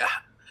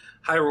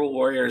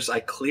Warriors, I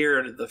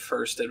cleared the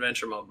first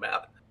adventure mode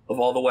map of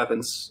all the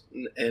weapons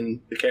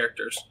and the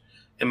characters,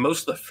 and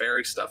most of the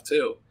fairy stuff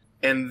too.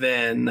 And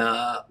then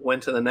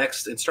went to the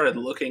next and started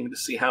looking to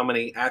see how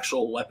many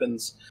actual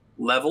weapons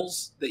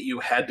levels that you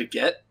had to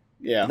get.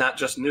 Yeah. Not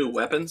just new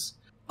weapons.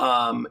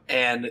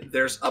 And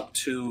there's up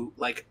to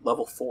like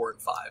level 4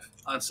 and 5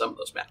 on some of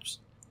those maps.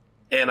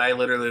 And I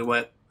literally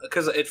went,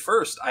 because at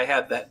first I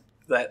had that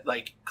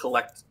like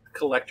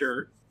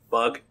collector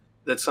bug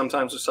that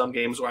sometimes with some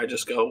games where I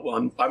just go, well,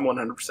 I'm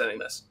 100%ing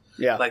this.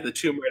 Yeah. Like the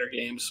Tomb Raider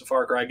games,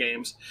 Far Cry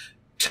games.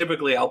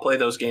 Typically I'll play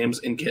those games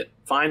and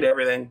find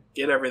everything,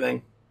 get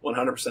everything,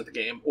 100% the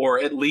game, or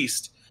at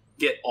least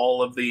get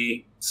all of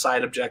the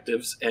side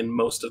objectives, and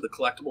most of the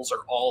collectibles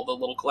are all the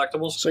little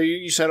collectibles. So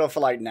you settle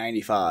for like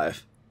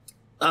 95.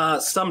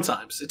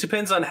 Sometimes it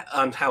depends on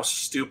how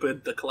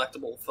stupid the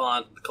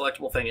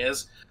collectible thing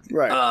is.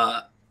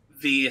 Right.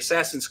 The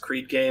Assassin's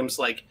Creed games,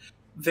 like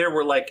there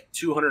were like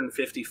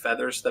 250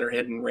 feathers that are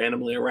hidden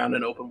randomly around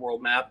an open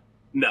world map.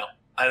 No,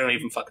 I don't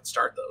even fucking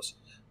start those.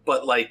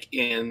 But like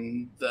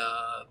in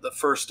the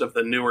first of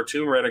the newer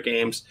Tomb Raider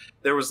games,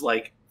 there was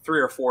like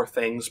 3 or 4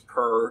 things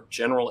per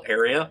general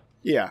area.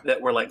 Yeah. That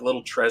were like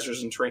little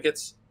treasures and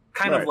trinkets,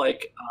 kind of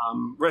like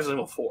Resident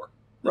Evil 4.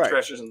 The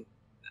treasures and.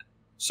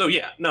 So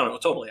yeah, no,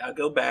 totally. I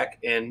go back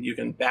and you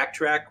can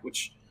backtrack,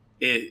 which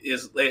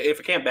is if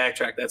I can't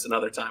backtrack, that's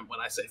another time when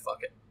I say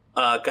fuck it.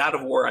 God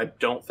of War, I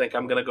don't think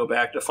I'm gonna go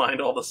back to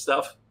find all the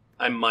stuff.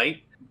 I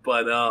might,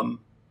 but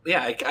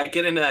yeah, I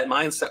get into that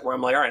mindset where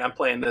I'm like, all right, I'm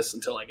playing this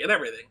until I get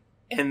everything.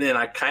 And then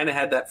I kind of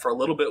had that for a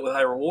little bit with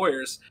Hyrule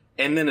Warriors.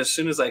 And then as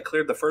soon as I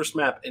cleared the first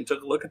map and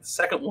took a look at the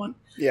second one,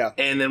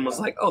 and then was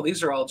like, oh,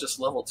 these are all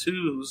just level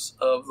 2s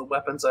of the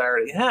weapons I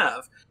already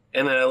have.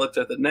 And then I looked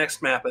at the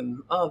next map and,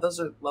 oh, those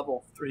are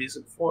level 3s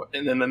and 4.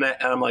 And then and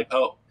I'm like,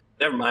 oh,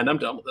 never mind, I'm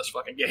done with this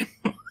fucking game.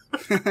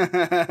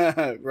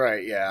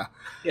 Right, yeah.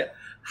 Yeah,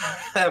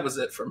 that was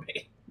it for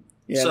me.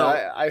 Yeah, so,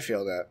 no, I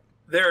feel that.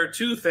 There are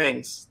 2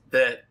 things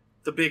the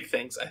big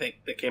things, I think,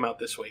 that came out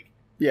this week.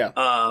 Yeah.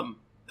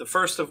 The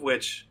first of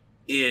which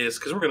is,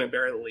 because we're going to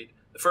bury the lead,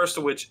 the first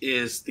of which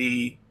is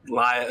the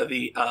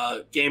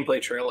gameplay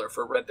trailer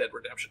for Red Dead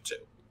Redemption 2.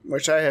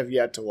 Which I have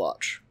yet to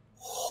watch.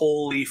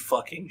 Holy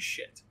fucking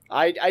shit.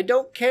 I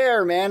don't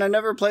care, man. I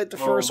never played the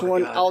first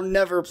one. God. I'll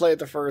never play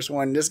the first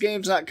one. This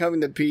game's not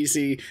coming to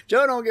PC.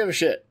 Joe don't give a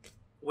shit.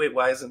 Wait,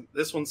 why isn't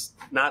this one's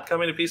not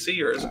coming to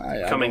PC, or is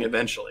it coming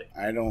eventually?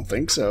 I don't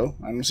think so.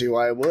 I don't see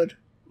why it would.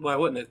 Why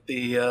wouldn't it?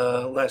 The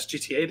last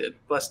GTA did.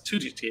 Last 2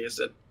 GTAs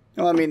did.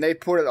 Well, I mean, they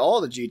ported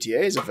all the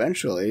GTAs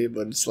eventually,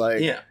 but it's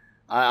like... Yeah.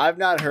 I've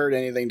not heard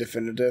anything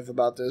definitive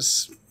about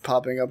this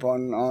popping up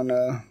on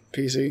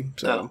PC.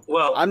 So no.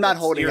 Well, I'm not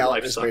holding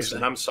out this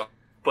basically. I'm sorry.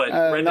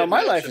 But no,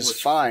 my life is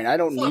fine. I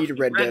don't need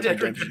Red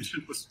Dead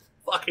Redemption was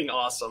fucking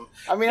awesome.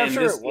 I mean, I'm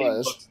sure it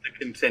was. Looks to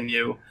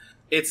continue.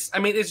 It's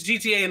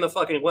GTA in the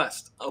fucking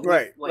West.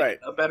 Right.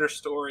 A better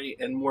story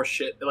and more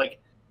shit.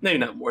 Like, maybe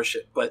not more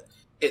shit, but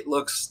it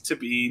looks to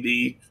be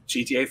the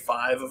GTA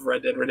 5 of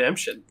Red Dead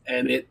Redemption.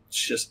 And it's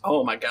just,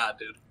 oh my god,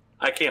 dude.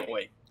 I can't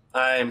wait.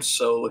 I am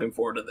so looking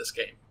forward to this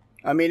game.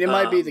 I mean, it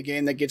might be the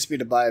game that gets me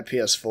to buy a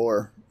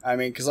PS4. I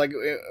mean, because like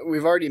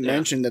we've already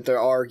mentioned that there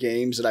are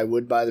games that I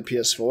would buy the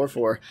PS4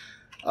 for.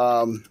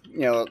 You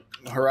know,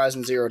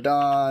 Horizon Zero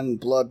Dawn,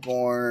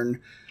 Bloodborne,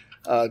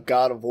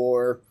 God of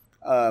War.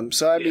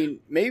 So I mean,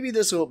 maybe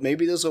this will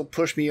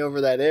push me over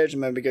that edge.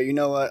 I'm gonna go, you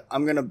know what?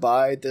 I'm gonna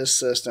buy this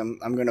system.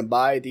 I'm gonna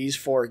buy these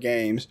 4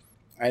 games,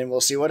 and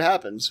we'll see what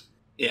happens.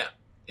 Yeah.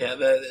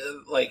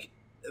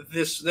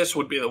 This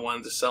would be the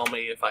one to sell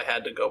me if I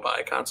had to go buy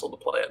a console to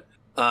play it.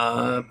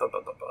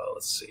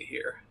 Let's see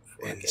here.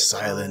 In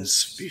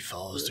silence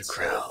befalls the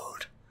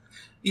crowd.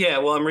 Yeah,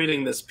 well, I'm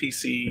reading this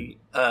PC.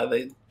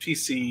 The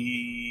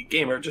PC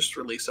Gamer just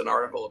released an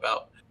article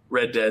about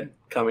Red Dead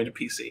coming to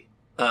PC.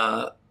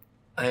 I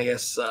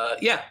guess.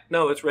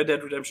 It's Red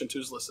Dead Redemption 2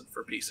 is listed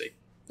for PC.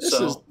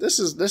 This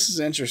is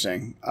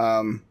interesting.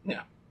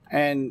 Yeah.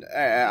 And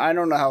I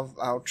don't know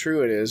how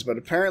true it is, but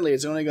apparently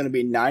it's only going to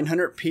be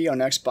 900p on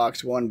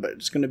Xbox One, but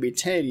it's going to be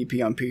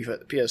 1080p on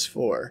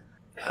PS4.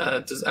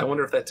 I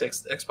wonder if that takes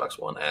the Xbox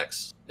One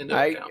X into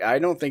account. I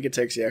don't think it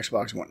takes the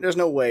Xbox One. There's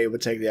no way it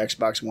would take the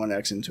Xbox One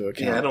X into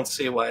account. Yeah, I don't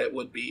see why it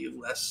would be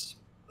less,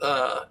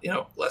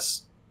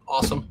 less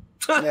awesome.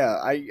 Yeah,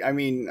 I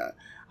mean,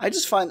 I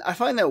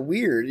find that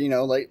weird, and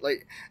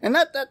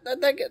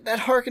that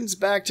harkens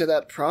back to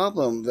that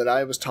problem that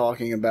I was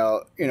talking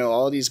about,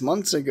 all these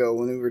months ago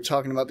when we were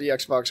talking about the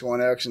Xbox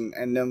One X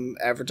and them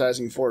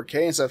advertising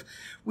 4K and stuff.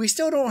 We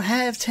still don't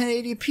have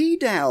 1080p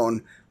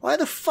down. Why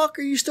the fuck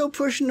are you still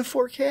pushing to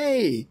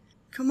 4K?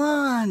 Come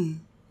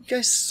on. You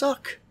guys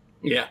suck.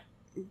 Yeah.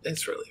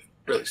 It's really,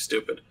 really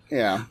stupid.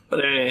 Yeah.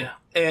 But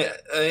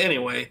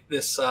anyway,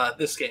 this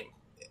game,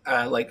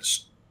 like,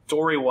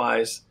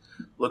 story-wise,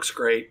 looks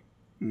great.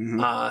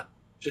 Mm-hmm. Oh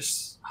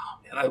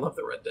man, I love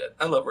the Red Dead.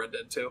 I love Red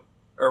Dead 2.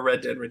 Or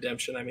Red Dead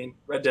Redemption. I mean,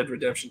 Red Dead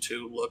Redemption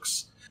 2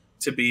 looks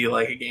to be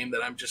like a game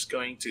that I'm just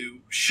going to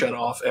shut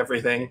off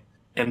everything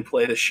and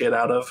play the shit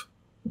out of.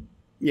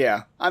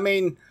 Yeah. I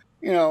mean,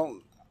 you know,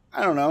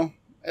 I don't know.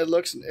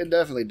 It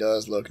definitely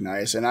does look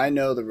nice. And I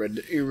know the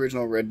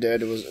original Red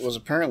Dead was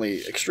apparently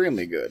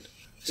extremely good.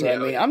 So, yeah, I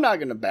mean, I'm not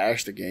going to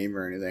bash the game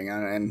or anything.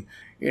 And,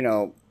 you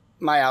know,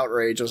 my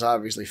outrage was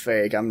obviously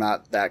fake. I'm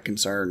not that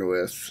concerned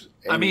with.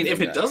 I mean, if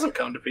it doesn't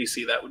come to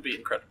PC, that would be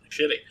incredibly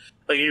shitty.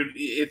 Like,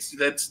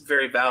 that's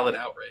very valid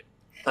outrage.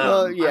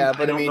 Well, yeah,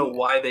 but I don't know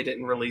why they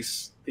didn't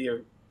release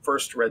the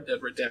first Red Dead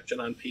Redemption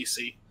on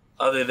PC,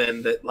 other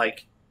than that.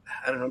 Like,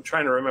 I don't know. I'm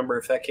trying to remember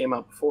if that came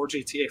out before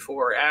GTA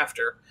 4 or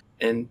after,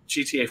 and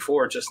GTA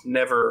 4 just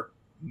never,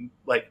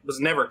 was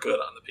never good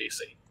on the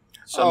PC.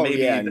 So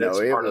maybe that's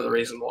part of the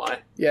reason why.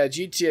 Yeah,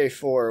 GTA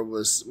 4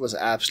 was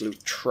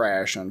absolute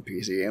trash on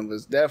PC and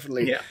was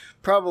definitely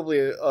probably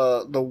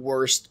the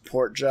worst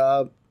port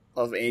job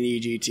of any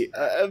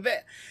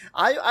GTA.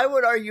 I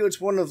would argue it's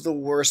one of the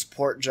worst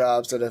port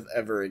jobs that have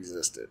ever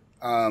existed.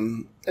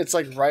 It's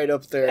like right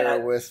up there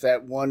with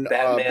that one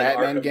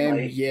Batman game.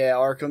 Knight. Yeah,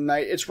 Arkham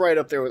Knight. It's right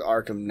up there with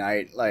Arkham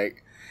Knight.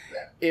 Like,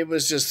 it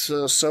was just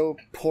so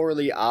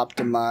poorly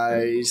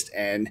optimized,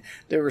 and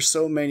there were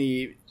so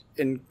many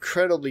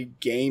incredibly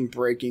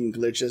game-breaking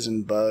glitches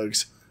and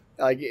bugs.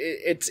 Like,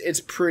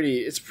 it's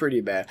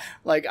pretty bad.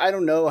 Like, I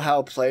don't know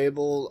how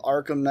playable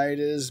Arkham Knight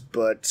is,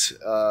 but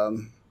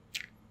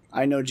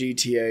I know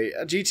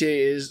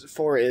GTA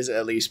 4 is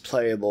at least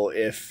playable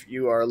if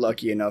you are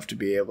lucky enough to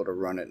be able to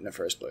run it in the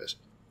first place.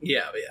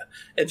 Yeah.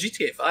 And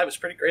GTA 5 is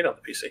pretty great on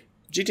the PC.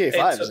 GTA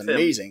 5 is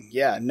amazing.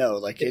 Yeah, no,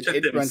 like it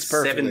runs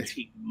perfectly.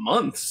 17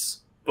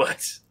 months,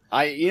 but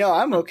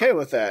I'm okay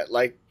with that.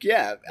 Like,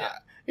 yeah.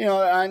 You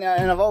know, and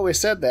I've always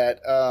said that.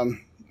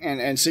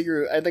 And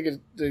Shigeru, I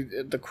think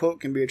the quote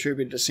can be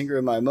attributed to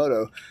Shigeru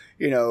Miyamoto.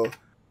 You know,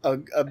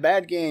 a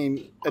bad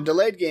game, a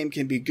delayed game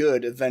can be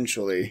good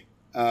eventually.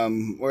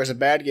 Whereas a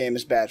bad game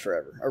is bad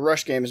forever. A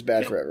rush game is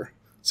bad forever.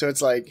 So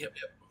it's like,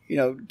 you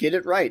know, get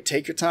it right.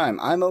 Take your time.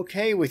 I'm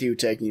okay with you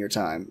taking your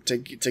time to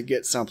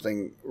get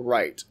something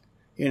right.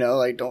 You know,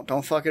 like,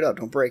 don't fuck it up.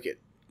 Don't break it.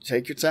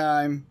 Take your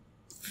time.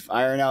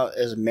 Iron out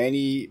as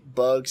many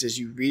bugs as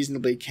you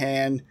reasonably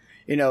can.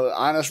 You know,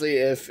 honestly,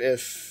 if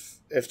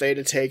they'd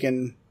have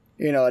taken,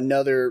 you know,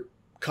 another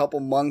couple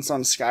months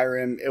on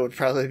Skyrim, it would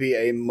probably be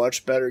a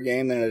much better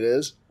game than it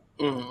is.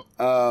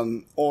 Mm-hmm.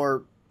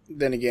 Or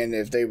then again,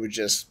 if they would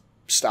just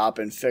stop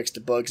and fix the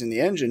bugs in the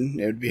engine,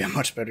 it would be a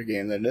much better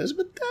game than it is.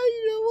 But,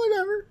 you know,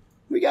 whatever.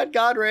 We got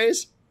God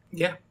Rays.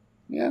 Yeah.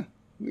 Yeah,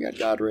 we got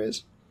God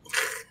Rays.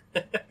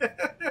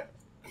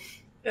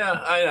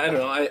 Yeah, I don't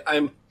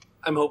know.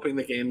 I'm hoping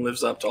the game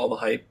lives up to all the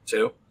hype,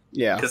 too.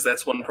 Yeah. Because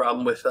that's one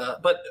problem with...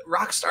 but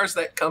Rockstar's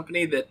that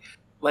company that,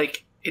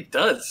 like, it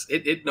does.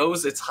 It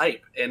knows its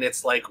hype, and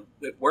it's like,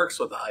 it works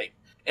with the hype.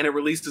 And it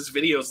releases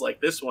videos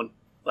like this one.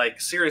 Like,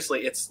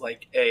 seriously, it's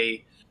like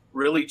a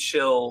really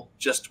chill,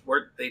 just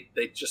work.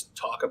 They just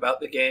talk about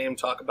the game,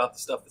 talk about the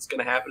stuff that's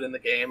going to happen in the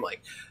game.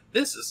 Like,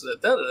 this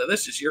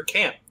is your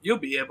camp. You'll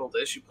be able to,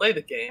 as you play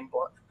the game.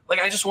 But, like,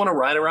 I just want to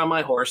ride around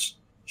my horse,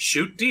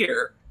 shoot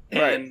deer,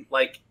 and,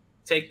 like,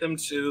 take them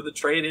to the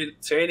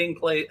trading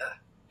place.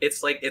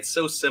 It's like, it's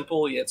so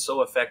simple yet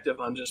so effective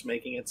on just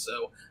making it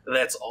so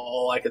that's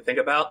all I could think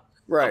about.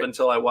 Right. Up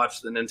until I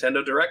watched the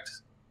Nintendo Direct,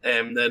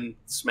 and then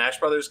Smash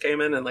Brothers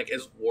came in and, like,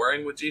 is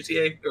warring with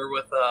GTA or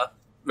with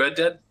Red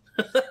Dead.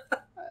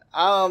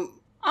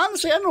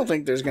 Honestly, I don't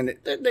think there's gonna.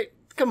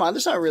 Come on,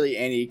 there's not really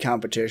any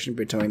competition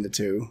between the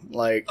two.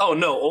 Like, oh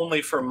no,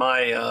 only for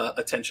my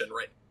attention,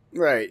 right?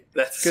 Right.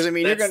 That's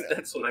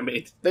that's what I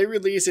mean. They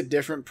release at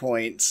different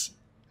points.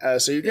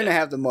 So you're going to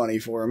have the money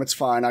for them. It's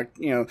fine.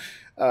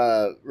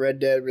 Red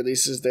Dead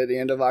releases at the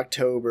end of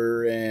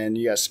October, and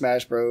you got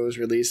Smash Bros.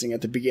 Releasing at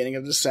the beginning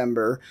of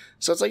December.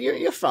 So it's like,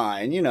 you're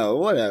fine, you know,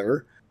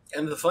 whatever.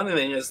 And the funny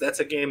thing is,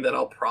 that's a game that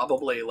I'll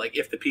probably, like,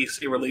 if the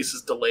PC release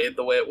is delayed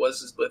the way it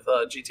was with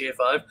GTA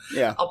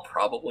 5, I'll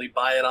probably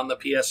buy it on the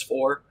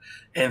PS4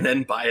 and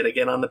then buy it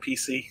again on the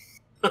PC.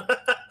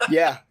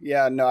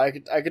 No, I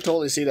could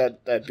totally see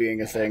that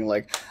being a thing.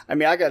 Like, I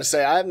mean, I gotta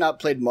say, I have not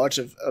played much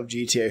of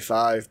GTA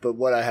 5, but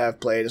what I have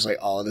played is like,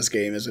 oh, this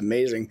game is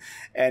amazing.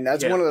 And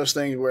that's one of those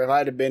things where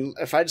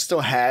if I'd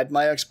still had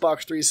my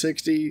Xbox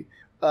 360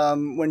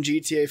 when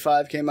GTA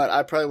 5 came out,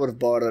 I probably would have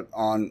bought it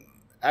on.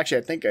 Actually,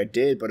 I think I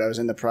did, but I was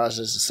in the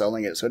process of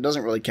selling it, so it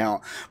doesn't really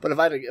count. But if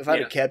I'd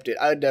have kept it,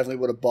 I definitely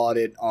would have bought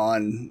it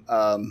on.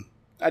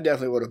 I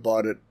definitely would have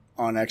bought it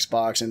on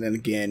Xbox and then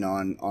again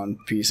on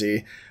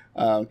PC.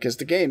 Because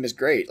the game is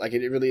great. Like,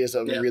 it really is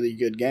a really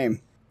good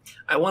game.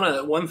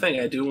 One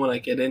thing I do want to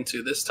get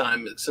into this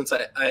time, since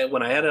I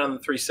when I had it on the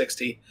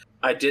 360,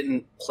 I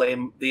didn't play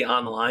the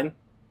online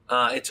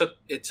It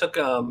took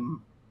a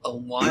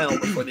while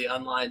before the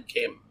online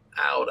came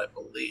out. I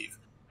believe.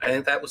 I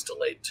think that was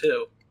delayed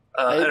too.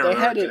 They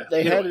had it.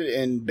 They had it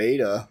in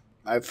beta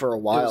for a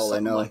while. I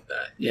know. Like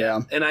that.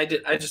 Yeah. And I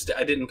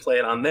didn't play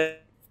it on there.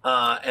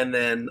 And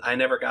then I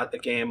never got the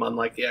game on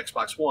like the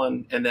Xbox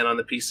One, and then on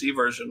the PC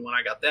version when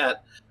I got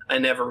that, I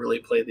never really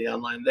played the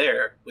online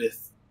there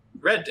with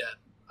Red Dead.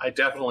 I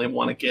definitely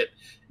want to get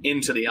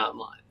into the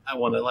online. I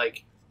want to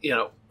like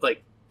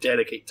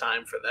dedicate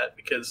time for that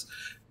because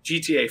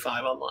GTA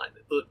 5 online,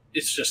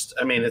 it's just,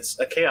 I mean, it's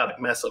a chaotic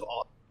mess of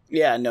all.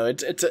 Yeah, no,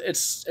 it's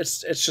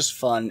just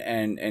fun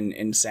and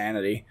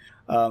insanity.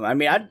 I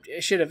mean,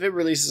 if it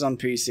releases on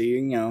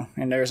PC,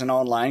 and there's an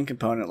online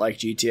component like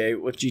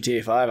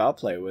GTA 5, I'll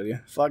play it with you.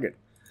 Fuck it.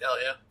 Hell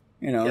yeah.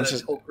 It's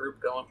just whole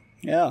group going.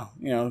 Yeah,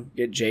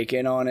 get Jake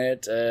in on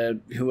it.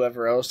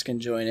 Whoever else can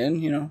join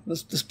in,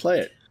 let's play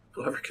it.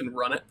 Whoever can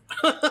run it.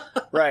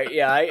 Right.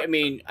 Yeah. I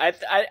mean,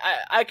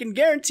 I can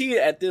guarantee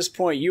at this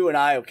point you and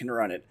I can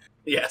run it.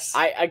 Yes.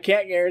 I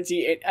can't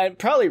guarantee it.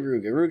 Probably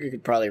Ruga. Ruga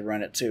could probably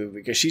run it too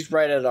because she's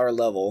right at our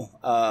level.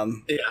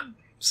 Yeah.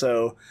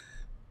 So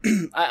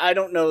I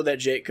don't know that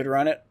Jake could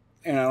run it.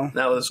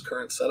 Not with his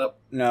current setup.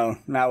 No,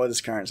 not with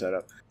his current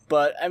setup.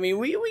 But I mean,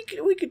 we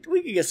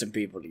could get some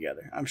people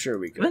together. I'm sure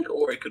we could. I think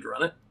Ori could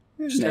run it.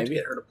 Just have to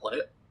get her to play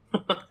it.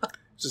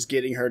 Just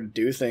getting her to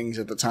do things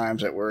at the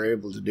times that we're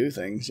able to do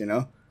things,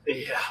 Yeah,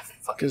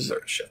 fucking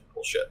third shit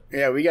bullshit.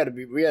 Yeah, we gotta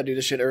do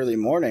this shit early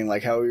morning,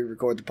 like how we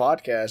record the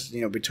podcast.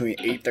 Between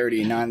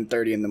 8:30 and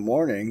 9:30 in the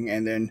morning,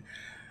 and then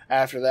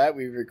after that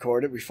we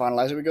record it, we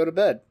finalize it, we go to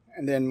bed,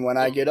 and then when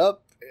I get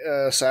up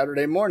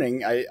Saturday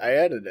morning, I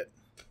edit it.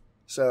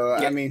 So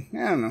yeah. I mean,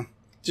 I don't know.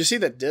 Did you see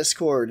that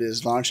Discord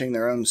is launching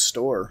their own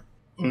store?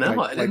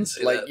 No, I didn't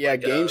see that. Yeah,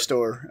 game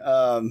store.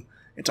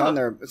 It's on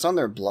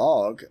their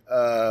blog.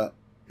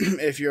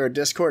 If you're a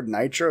Discord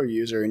Nitro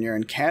user and you're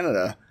in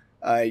Canada,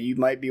 you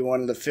might be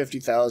one of the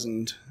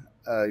 50,000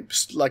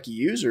 lucky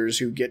users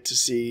who get to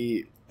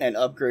see an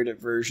upgraded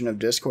version of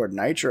Discord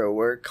Nitro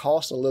where it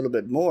costs a little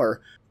bit more,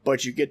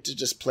 but you get to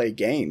just play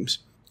games.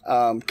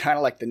 Kind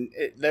of like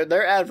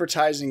they're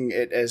advertising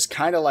it as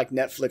kind of like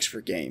Netflix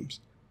for games.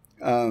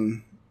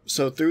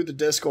 So through the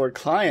Discord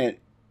client,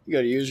 you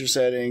go to user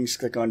settings,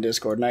 click on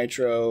Discord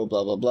Nitro,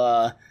 blah, blah,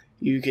 blah.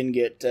 You can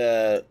get...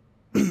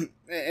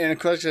 and of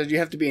course, you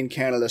have to be in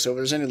Canada, so if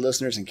there's any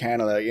listeners in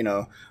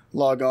Canada,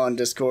 log on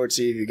Discord,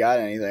 see if you got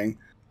anything.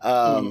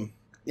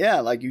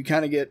 Yeah, like you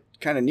kind of get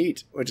kind of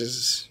neat, which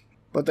is...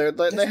 But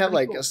they have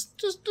like cool.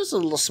 just a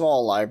little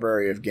small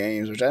library of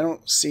games, which I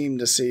don't seem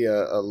to see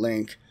a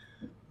link.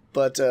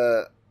 But,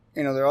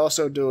 they're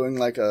also doing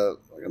like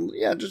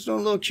just doing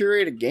a little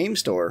curated game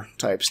store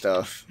type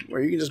stuff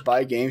where you can just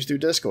buy games through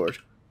Discord.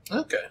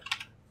 Okay.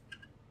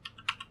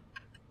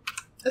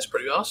 That's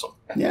pretty awesome.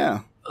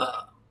 Yeah.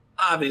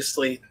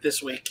 Obviously,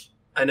 this week,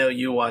 I know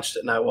you watched it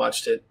and I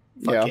watched it.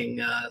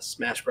 Fucking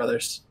Smash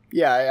Brothers.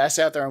 Yeah, I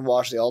sat there and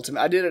watched the Ultimate.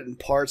 I did it in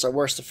parts. I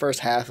watched the first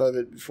half of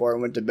it before I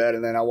went to bed,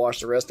 and then I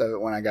watched the rest of it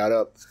when I got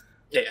up.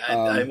 Yeah,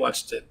 I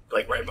watched it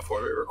like right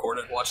before we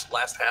recorded. Watched the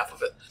last half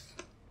of it,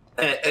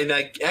 and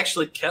I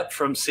actually kept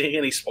from seeing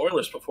any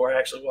spoilers before I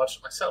actually watched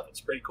it myself.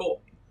 It's pretty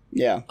cool.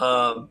 Yeah.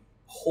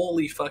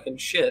 Holy fucking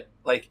shit!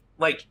 Like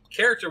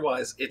character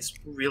wise, it's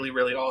really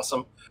really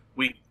awesome.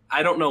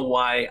 I don't know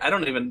why. I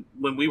don't even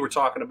when we were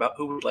talking about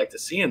who we'd like to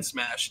see in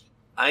Smash.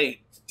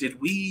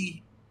 Did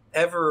we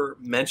ever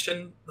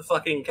mention the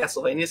fucking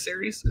Castlevania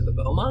series in the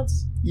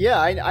Belmonts? Yeah,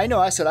 I know.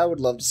 I said I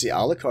would love to see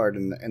Alucard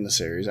in the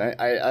series.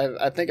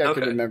 I think I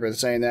could remember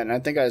saying that, and I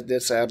think I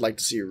did say I'd like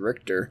to see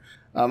Richter.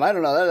 I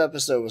don't know. That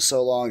episode was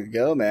so long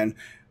ago, man.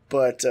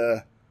 But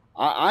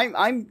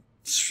I'm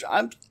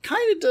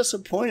kind of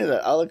disappointed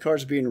that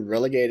Alucard's being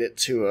relegated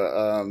to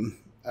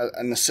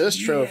an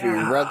assist trophy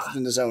rather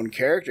than his own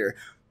character.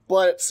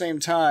 But at the same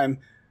time,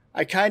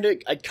 I kind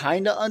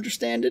of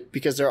understand it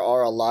because there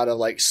are a lot of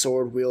like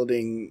sword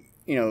wielding,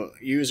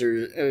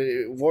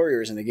 users,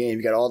 warriors in the game.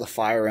 You got all the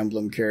Fire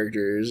Emblem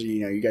characters.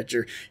 You got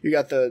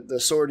the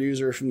sword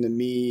user from the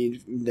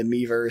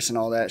Miiverse and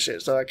all that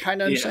shit. So I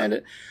kind of understand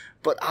it.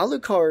 But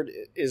Alucard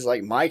is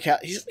like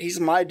he's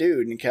my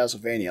dude in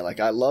Castlevania. Like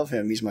I love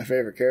him. He's my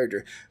favorite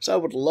character. So I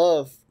would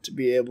love to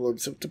be able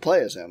to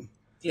play as him.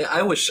 Yeah,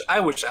 I wish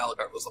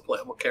Alucard was the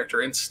playable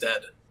character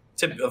instead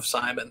of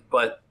Simon.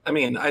 But I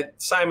mean,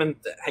 Simon.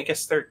 I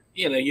guess they're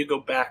you go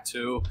back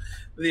to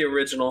the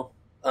original.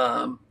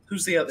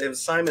 Who's the other? It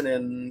was Simon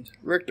and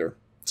Richter.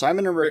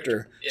 Simon and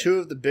Richter, yeah. Two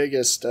of the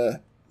biggest,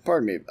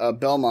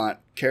 Belmont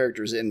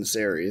characters in the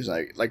series.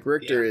 Like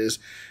Richter is.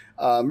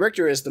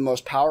 Richter is the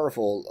most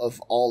powerful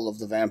of all of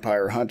the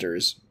vampire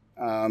hunters.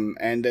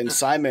 And then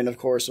Simon, of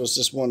course, was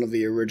just one of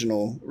the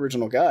original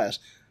guys.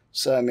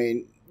 So, I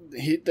mean,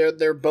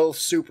 they're both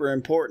super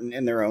important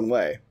in their own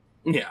way.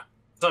 Yeah.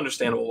 It's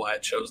understandable why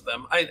it chose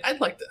them. I'd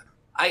like to...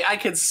 I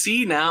could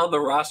see now the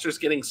roster's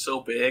getting so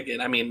big,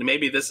 and I mean,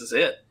 maybe this is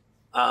it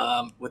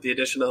with the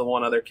addition of the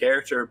one other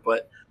character,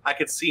 but I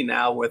could see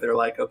now where they're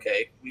like,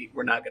 okay,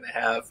 we're not going to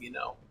have,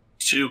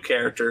 two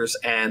characters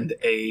and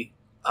a...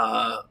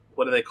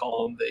 what do they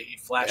call them? The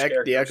Flash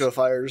characters. The Echo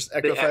Fighters.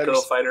 Echo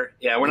Fighter.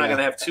 Yeah, we're not going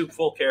to have 2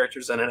 full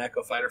characters and an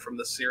Echo Fighter from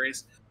this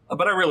series.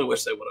 But I really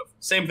wish they would have.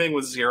 Same thing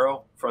with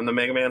Zero from the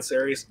Mega Man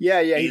series.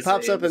 Yeah, he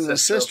pops up in the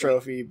assist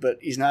trophy, but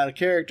he's not a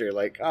character.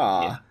 Like,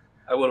 yeah.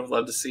 I would have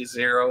loved to see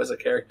Zero as a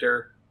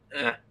character.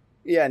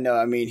 Yeah, no,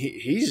 I mean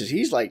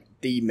he's like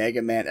the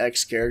Mega Man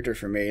X character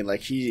for me. Like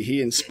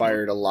he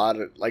inspired a lot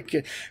of like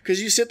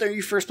because you sit there,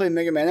 you first play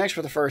Mega Man X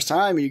for the first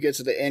time, and you get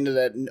to the end of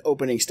that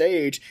opening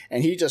stage,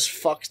 and he just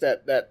fucks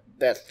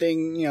that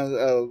thing. You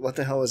know, what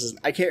the hell is his?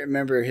 I can't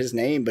remember his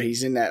name, but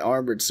he's in that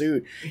armored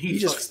suit. He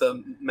just fucks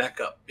the mech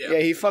up. Yeah,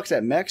 he fucks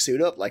that mech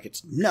suit up like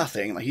it's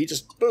nothing. Like he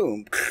just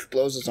boom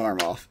blows his arm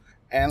off.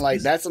 And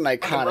like that's an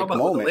iconic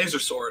moment. With a laser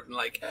sword and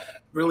like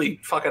really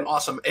fucking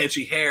awesome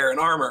edgy hair and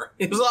armor.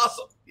 It was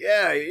awesome.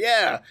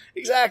 Yeah,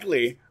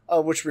 exactly.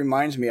 Which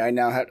reminds me, I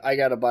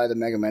gotta buy the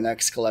Mega Man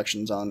X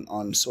collections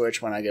on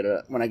Switch when I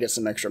get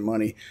some extra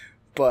money.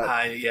 But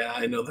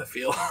I know the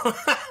feel.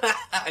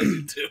 I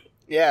do too.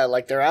 Yeah,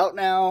 like they're out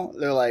now.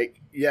 They're like,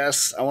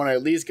 yes, I want to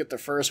at least get the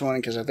first one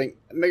because I think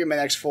Mega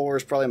Man X4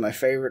 is probably my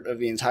favorite of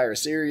the entire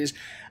series.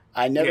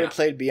 I never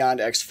played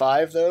Beyond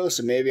X5 though,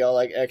 so maybe I'll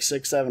like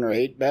X6, 7, or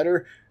 8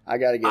 better. I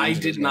gotta get. I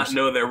did not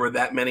know there were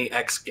that many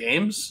X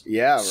games.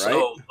 Yeah, right. So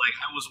like,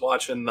 I was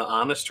watching the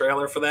Honest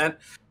trailer for that,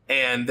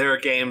 and there are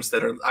games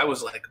that are. I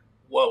was like,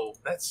 "Whoa,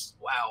 that's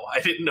wow!" I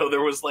didn't know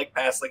there was like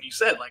past, like you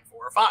said, like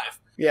 4 or 5.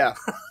 Yeah,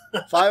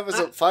 5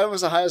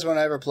 was the highest one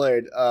I ever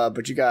played.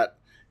 But you got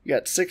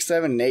 6,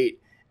 7, and 8,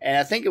 and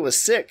I think it was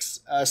 6.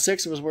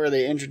 6 was where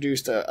they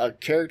introduced a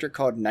character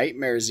called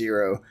Nightmare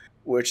Zero,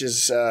 which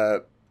is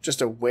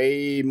just a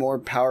way more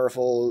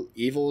powerful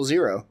evil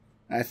Zero.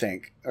 I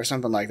think, or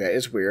something like that.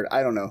 It's weird.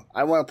 I don't know.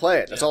 I want to play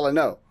it. That's all I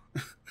know.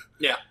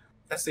 Yeah,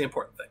 that's the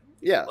important thing.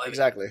 Yeah,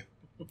 exactly.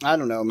 I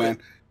don't know, man.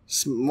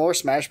 More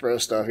Smash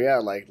Bros. Stuff. Yeah,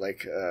 like,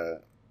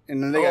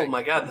 and then they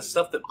my god, the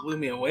stuff that blew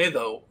me away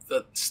though,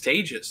 the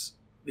stages,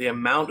 the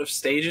amount of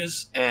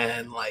stages,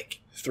 and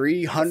like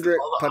 300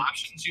 all the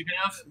options you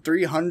have,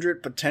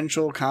 300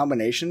 potential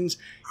combinations.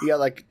 You got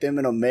like them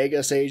in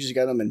Omega stages. You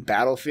got them in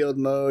Battlefield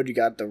mode. You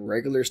got the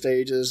regular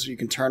stages. You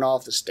can turn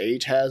off the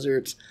stage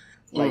hazards.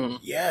 Like,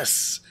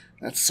 yes,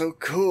 that's so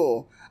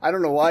cool. I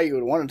don't know why you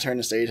would want to turn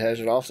the stage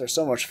hazard off. They're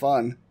so much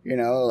fun, you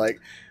know, like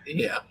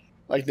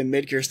like the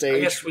mid-gear stage. I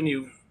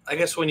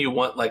guess when you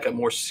want like a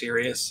more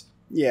serious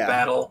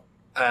battle,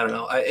 I don't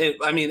know.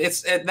 I mean,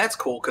 that's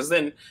cool because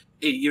then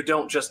you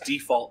don't just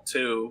default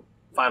to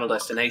Final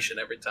Destination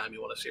every time you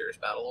want a serious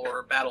battle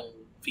or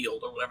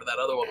Battlefield or whatever that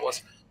other one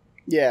was.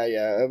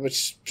 Yeah,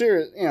 which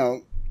sure, you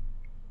know,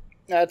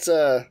 that's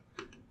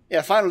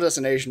Yeah, Final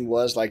Destination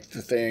was like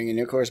the thing, and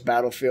of course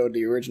Battlefield,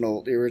 the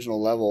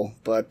original level.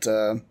 But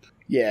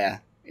yeah,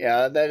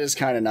 that is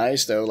kind of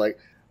nice though. Like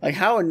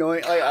how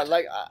annoying!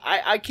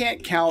 I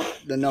can't count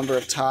the number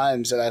of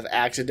times that I've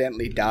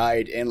accidentally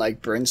died in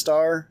like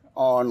Brinstar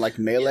on like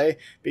Melee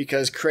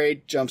because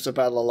Kraid jumps up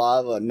out of the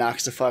lava,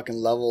 knocks the fucking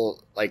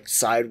level like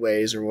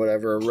sideways or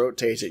whatever, or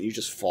rotates it, and you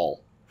just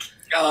fall.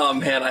 Oh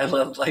man,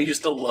 I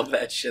used to love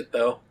that shit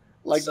though.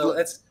 Like so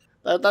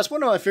that's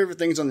one of my favorite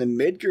things on the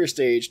mid-gear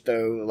stage,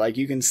 though. Like,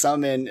 you can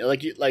summon,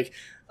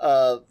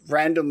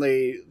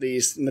 randomly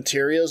these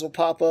materials will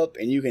pop up,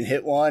 and you can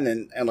hit one,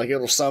 and like,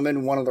 it'll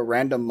summon one of the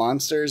random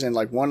monsters, and,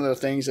 like, one of the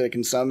things that it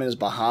can summon is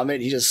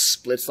Bahamut. He just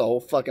splits the whole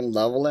fucking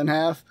level in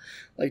half,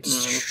 like,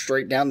 just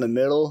straight down the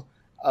middle.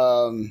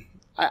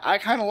 I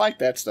kind of like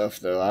that stuff,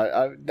 though.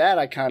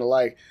 I kind of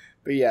like.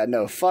 But yeah,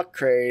 no, fuck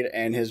Kraid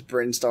and his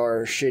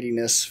Brinstar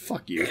shittiness.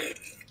 Fuck you.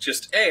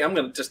 Hey, I'm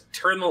gonna just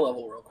turn the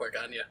level real quick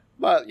on you.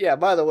 But yeah,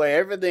 by the way,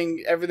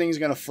 everything's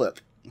gonna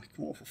flip. Like,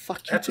 well,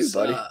 fuck you too,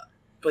 buddy.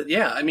 But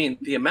yeah, I mean,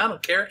 the amount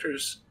of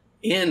characters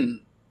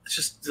in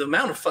just the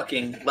amount of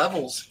fucking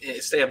levels.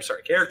 I'm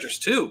sorry, characters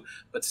too,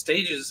 but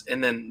stages,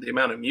 and then the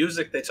amount of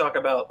music they talk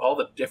about, all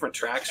the different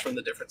tracks from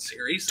the different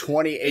series.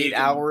 28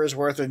 hours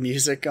worth of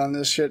music on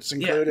this shit's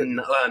included.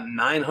 Yeah,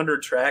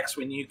 900 tracks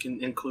when you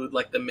can include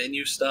like the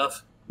menu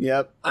stuff.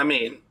 Yep. I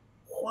mean,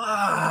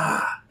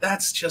 wow,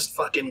 that's just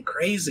fucking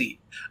crazy.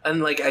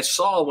 And like I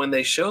saw when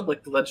they showed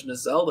like the Legend of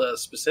Zelda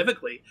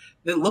specifically,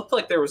 it looked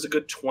like there was a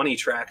good 20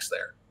 tracks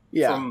there.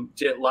 Yeah. From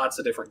lots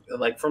of different,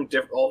 like from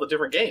all the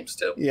different games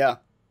too. Yeah.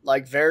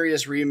 Like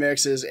various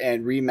remixes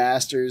and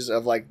remasters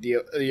of like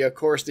of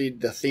course the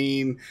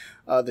theme,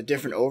 the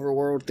different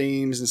overworld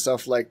themes and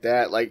stuff like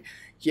that. Like,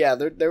 yeah,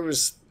 there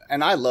was,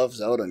 and I love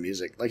Zelda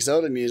music. Like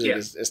Zelda music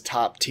is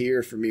top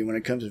tier for me when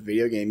it comes to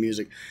video game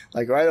music.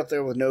 Like right up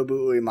there with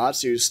Nobuo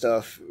Uematsu's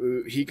stuff.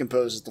 He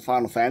composes the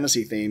Final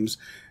Fantasy themes.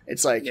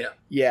 It's like,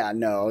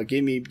 no,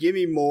 give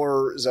me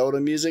more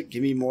Zelda music.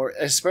 Give me more,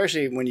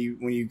 especially when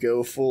you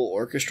go full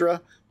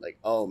orchestra. Like,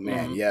 oh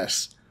man,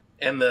 yes.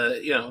 And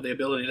the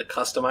ability to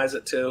customize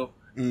it too.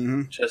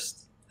 Mm-hmm.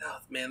 Just, oh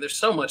man, there's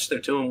so much they're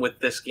doing with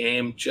this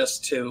game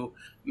just to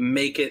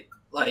make it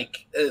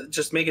like,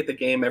 just make it the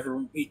game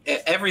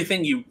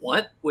everything you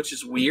want, which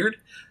is weird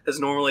because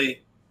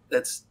normally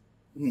that's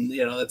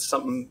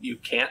something you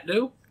can't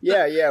do.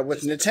 Yeah.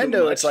 With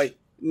Nintendo, it's like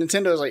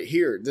Nintendo's like,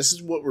 here, this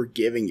is what we're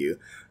giving you.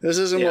 This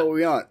isn't what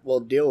we want. We'll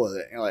deal with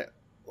it. And you're like,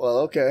 well,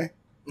 okay.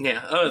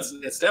 Yeah. Oh,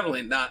 it's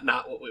definitely not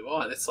what we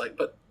want. It's like,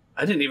 but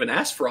I didn't even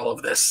ask for all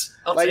of this.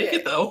 I'll take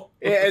it though.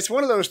 Yeah, it's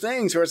one of those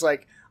things where it's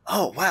like,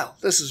 oh wow,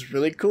 this is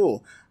really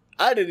cool.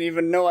 I didn't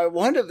even know I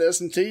wanted this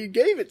until you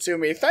gave it to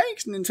me.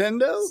 Thanks,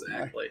 Nintendo.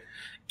 Exactly.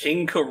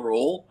 King K.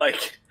 Rool,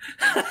 like,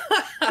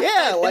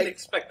 yeah, I didn't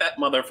expect that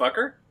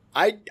motherfucker.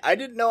 I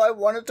didn't know I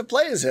wanted to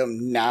play as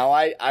him. Now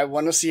I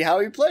want to see how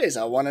he plays.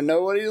 I want to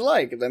know what he's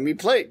like. Let me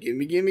play it.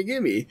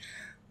 Gimme.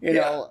 You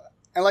know,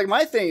 and like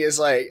my thing is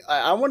like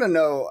I want to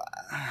know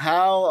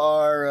how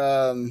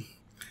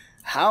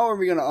are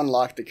we going to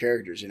unlock the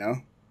characters? You know,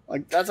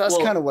 like that's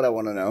kind of what I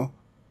want to know.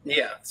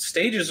 Yeah,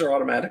 stages are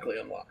automatically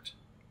unlocked.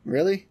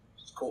 Really?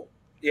 It's cool.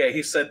 Yeah,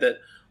 he said that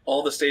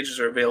all the stages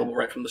are available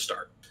right from the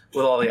start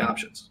with all the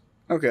options.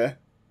 Okay.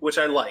 Which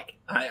I like.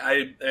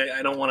 I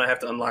don't want to have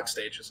to unlock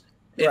stages.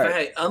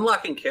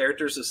 Unlocking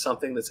characters is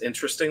something that's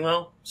interesting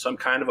though, so I'm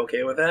kind of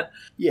okay with that.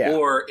 Yeah.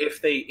 Or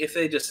if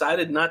they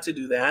decided not to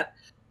do that,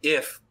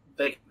 if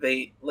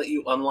they let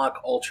you unlock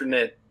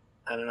alternate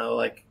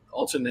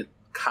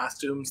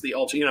costumes,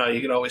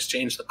 you can always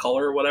change the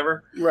color or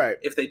whatever. Right.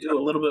 If they do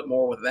a little bit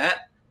more with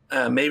that,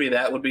 maybe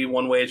that would be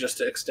one way just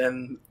to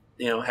extend,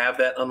 have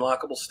that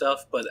unlockable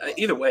stuff. But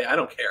either way, I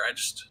don't care.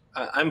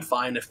 I'm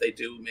fine if they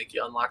do make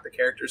you unlock the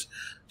characters.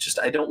 Just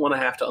I don't want to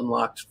have to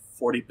unlock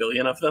 40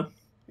 billion of them.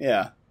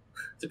 Yeah.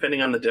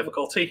 Depending on the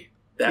difficulty,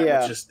 that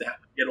would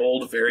get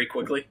old very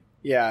quickly.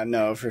 Yeah,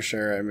 no, for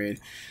sure. I mean,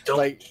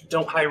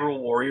 don't Hyrule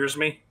Warriors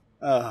me.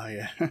 Oh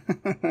yeah.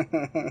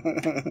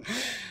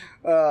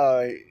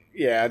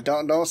 Yeah.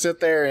 Don't sit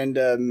there and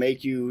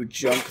make you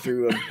jump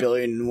through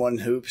 1,000,000,001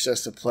 hoops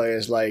just to play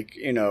as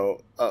the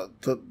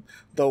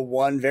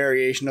one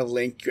variation of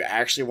Link you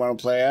actually want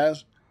to play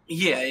as.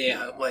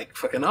 Yeah. Like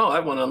fucking. Oh,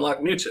 I want to unlock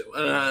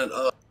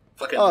Mewtwo.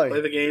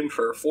 Play the game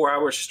for 4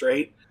 hours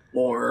straight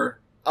or.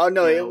 Oh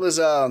no, it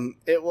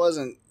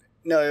wasn't.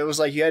 No, it was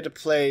like you had to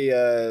play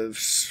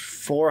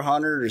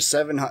 400 or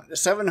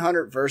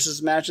 700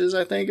 versus matches.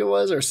 I think it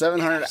was, or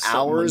 700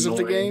 hours of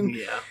the game.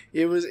 Yeah,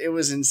 it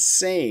was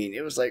insane.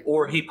 It was like,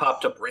 or he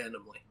popped up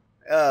randomly.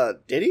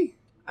 Did he?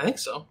 I think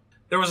so.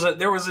 There was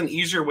an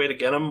easier way to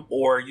get him,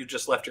 or you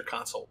just left your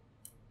console.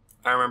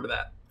 I remember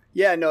that.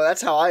 Yeah, no,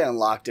 that's how I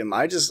unlocked him.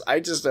 I just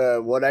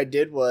what I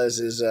did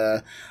was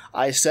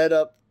I set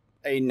up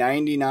a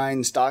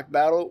 99 stock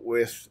battle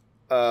with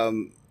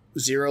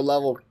 0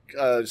 level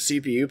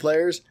CPU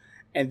players,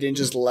 and then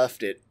just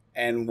left it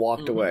and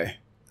walked away.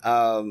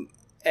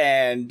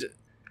 And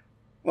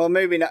well,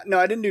 maybe not. No,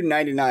 I didn't do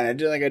 99. I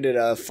did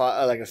a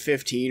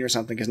 15 or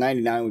something because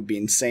 99 would be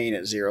insane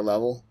at 0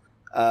 level.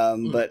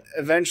 But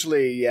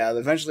eventually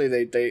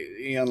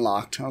they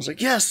unlocked. I was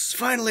like, yes,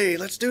 finally,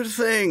 let's do the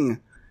thing.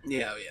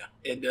 Yeah.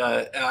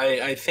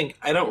 I think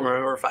I don't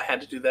remember if I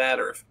had to do that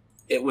or if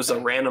it was a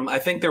random. I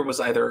think there was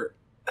either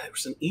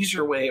an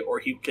easier way or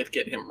he could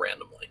get him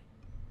randomly.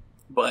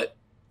 But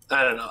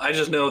I don't know. I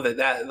just know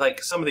that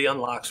like some of the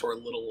unlocks were a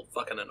little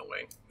fucking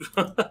annoying.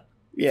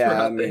 Yeah,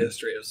 throughout the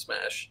history of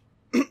Smash.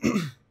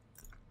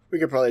 We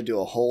could probably do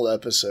a whole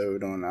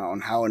episode on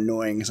how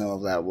annoying some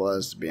of that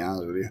was. To be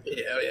honest with you.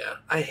 Yeah.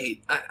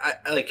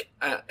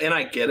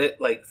 I get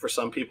it. Like for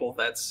some people,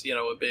 that's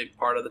a big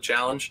part of the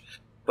challenge.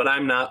 But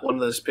I'm not one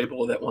of those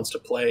people that wants to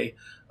play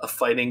a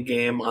fighting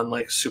game on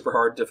like super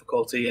hard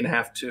difficulty and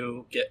have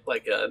to get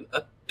like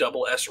a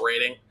double S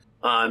rating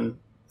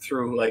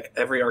through like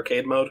every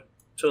arcade mode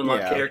to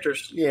unlock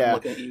characters. Yeah. I'm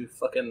looking at you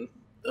fucking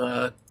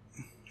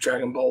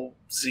Dragon Ball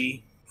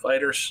Z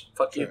fighters.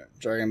 Fuck you.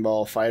 Dragon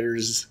Ball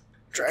Fighters.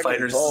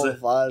 Fighters.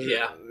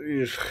 Yeah.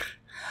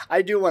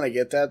 I do want to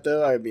get that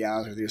though, I'll be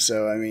honest with you.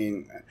 So I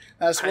mean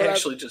that's what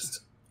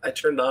I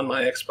turned on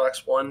my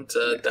Xbox One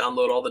to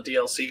download all the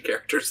DLC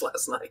characters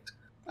last night.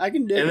 I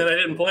can dig it. And then I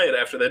didn't play it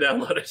after they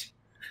downloaded.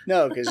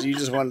 No, because you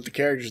just wanted the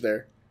characters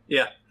there.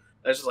 Yeah.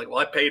 I was just like, well,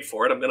 I paid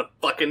for it. I'm going to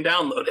fucking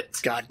download it.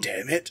 God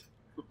damn it.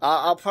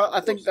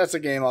 I think that's a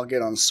game I'll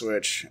get on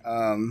Switch.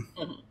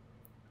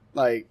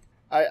 Like,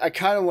 I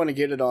kind of want to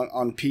get it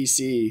on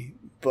PC,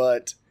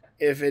 but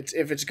if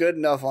it's good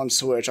enough on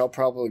Switch, I'll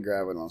probably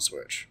grab it on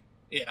Switch.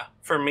 Yeah.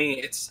 For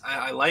me,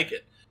 I like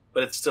it,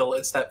 but it's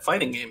that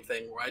fighting game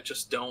thing where I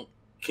just don't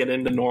get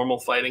into normal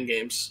fighting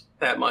games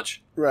that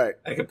much. Right.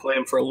 I could play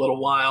them for a little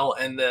while,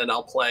 and then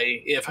I'll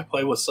play. If I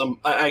play with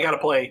I got to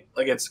play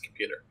against a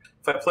computer.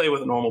 If I play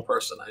with a normal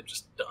person, I'm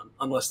just done.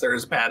 Unless they're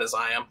as bad as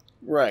I am.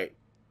 Right.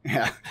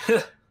 Yeah.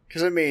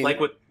 Because I mean, like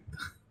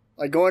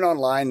going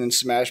online in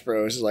Smash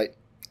Bros is like,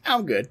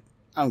 I'm good.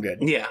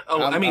 Yeah.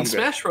 Oh, I'm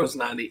Smash Bros.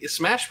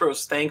 Smash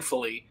Bros.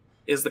 Thankfully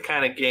is the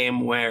kind of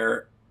game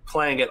where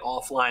playing it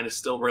offline is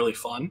still really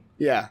fun.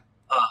 Yeah.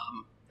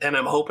 And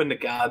I'm hoping to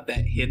God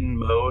that hidden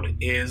mode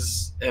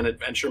is an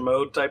adventure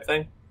mode type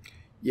thing.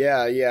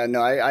 Yeah.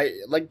 No, I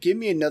like, give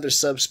me another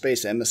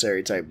Subspace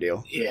Emissary type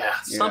deal. Yeah,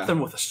 something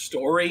with a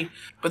story.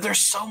 But there's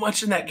so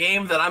much in that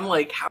game that I'm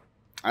like, how?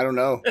 I don't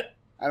know.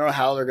 I don't know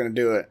how they're going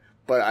to do it.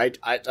 But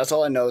I that's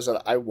all I know is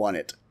that I want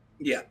it.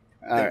 Yeah,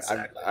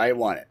 exactly. I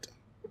want it.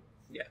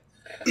 Yeah.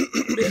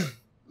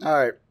 All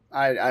right.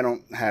 I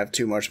don't have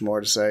too much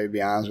more to say, to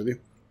be honest with you.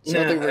 So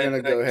I think we're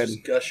going to go ahead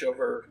and gush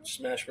over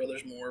Smash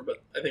Brothers more,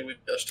 but I think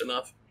we've gushed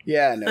enough.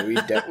 Yeah, no,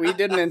 we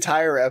did an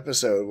entire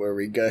episode where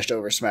we gushed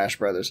over Smash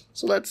Brothers.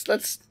 So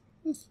let's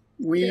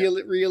reel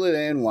it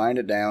in, wind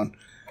it down.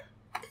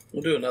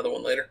 We'll do another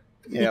one later.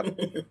 Yep.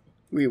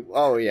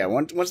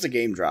 Once the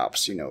game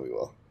drops, we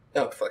will.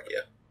 Oh, fuck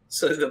yeah.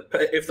 So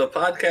if the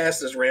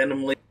podcast is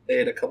randomly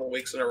played a couple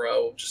weeks in a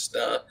row, just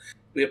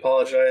we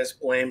apologize,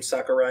 blame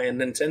Sakurai and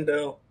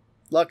Nintendo.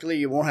 Luckily,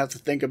 you won't have to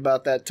think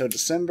about that till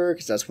December,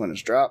 because that's when it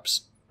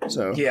drops.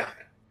 So, yeah.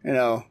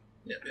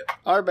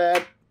 Our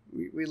bad.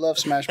 We love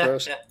Smash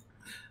Bros.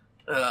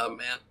 Oh,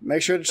 man.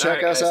 Make sure to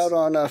check us out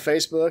on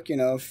Facebook,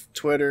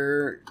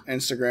 Twitter,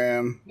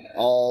 Instagram,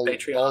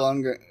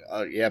 Patreon.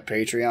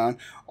 Patreon.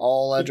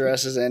 All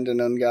addresses end in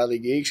Ungodly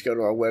Geeks. Go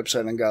to our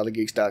website,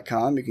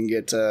 ungodlygeeks.com. You can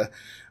get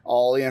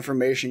all the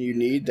information you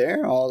need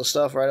there, all the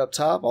stuff right up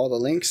top, all the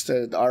links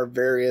to our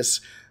various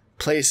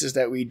places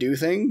that we do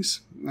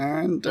things.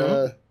 And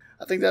I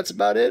think that's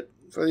about it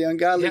for the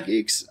Ungodly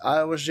Geeks.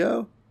 I was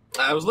Joe.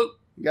 I was Luke.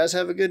 You guys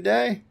have a good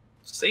day.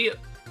 See ya.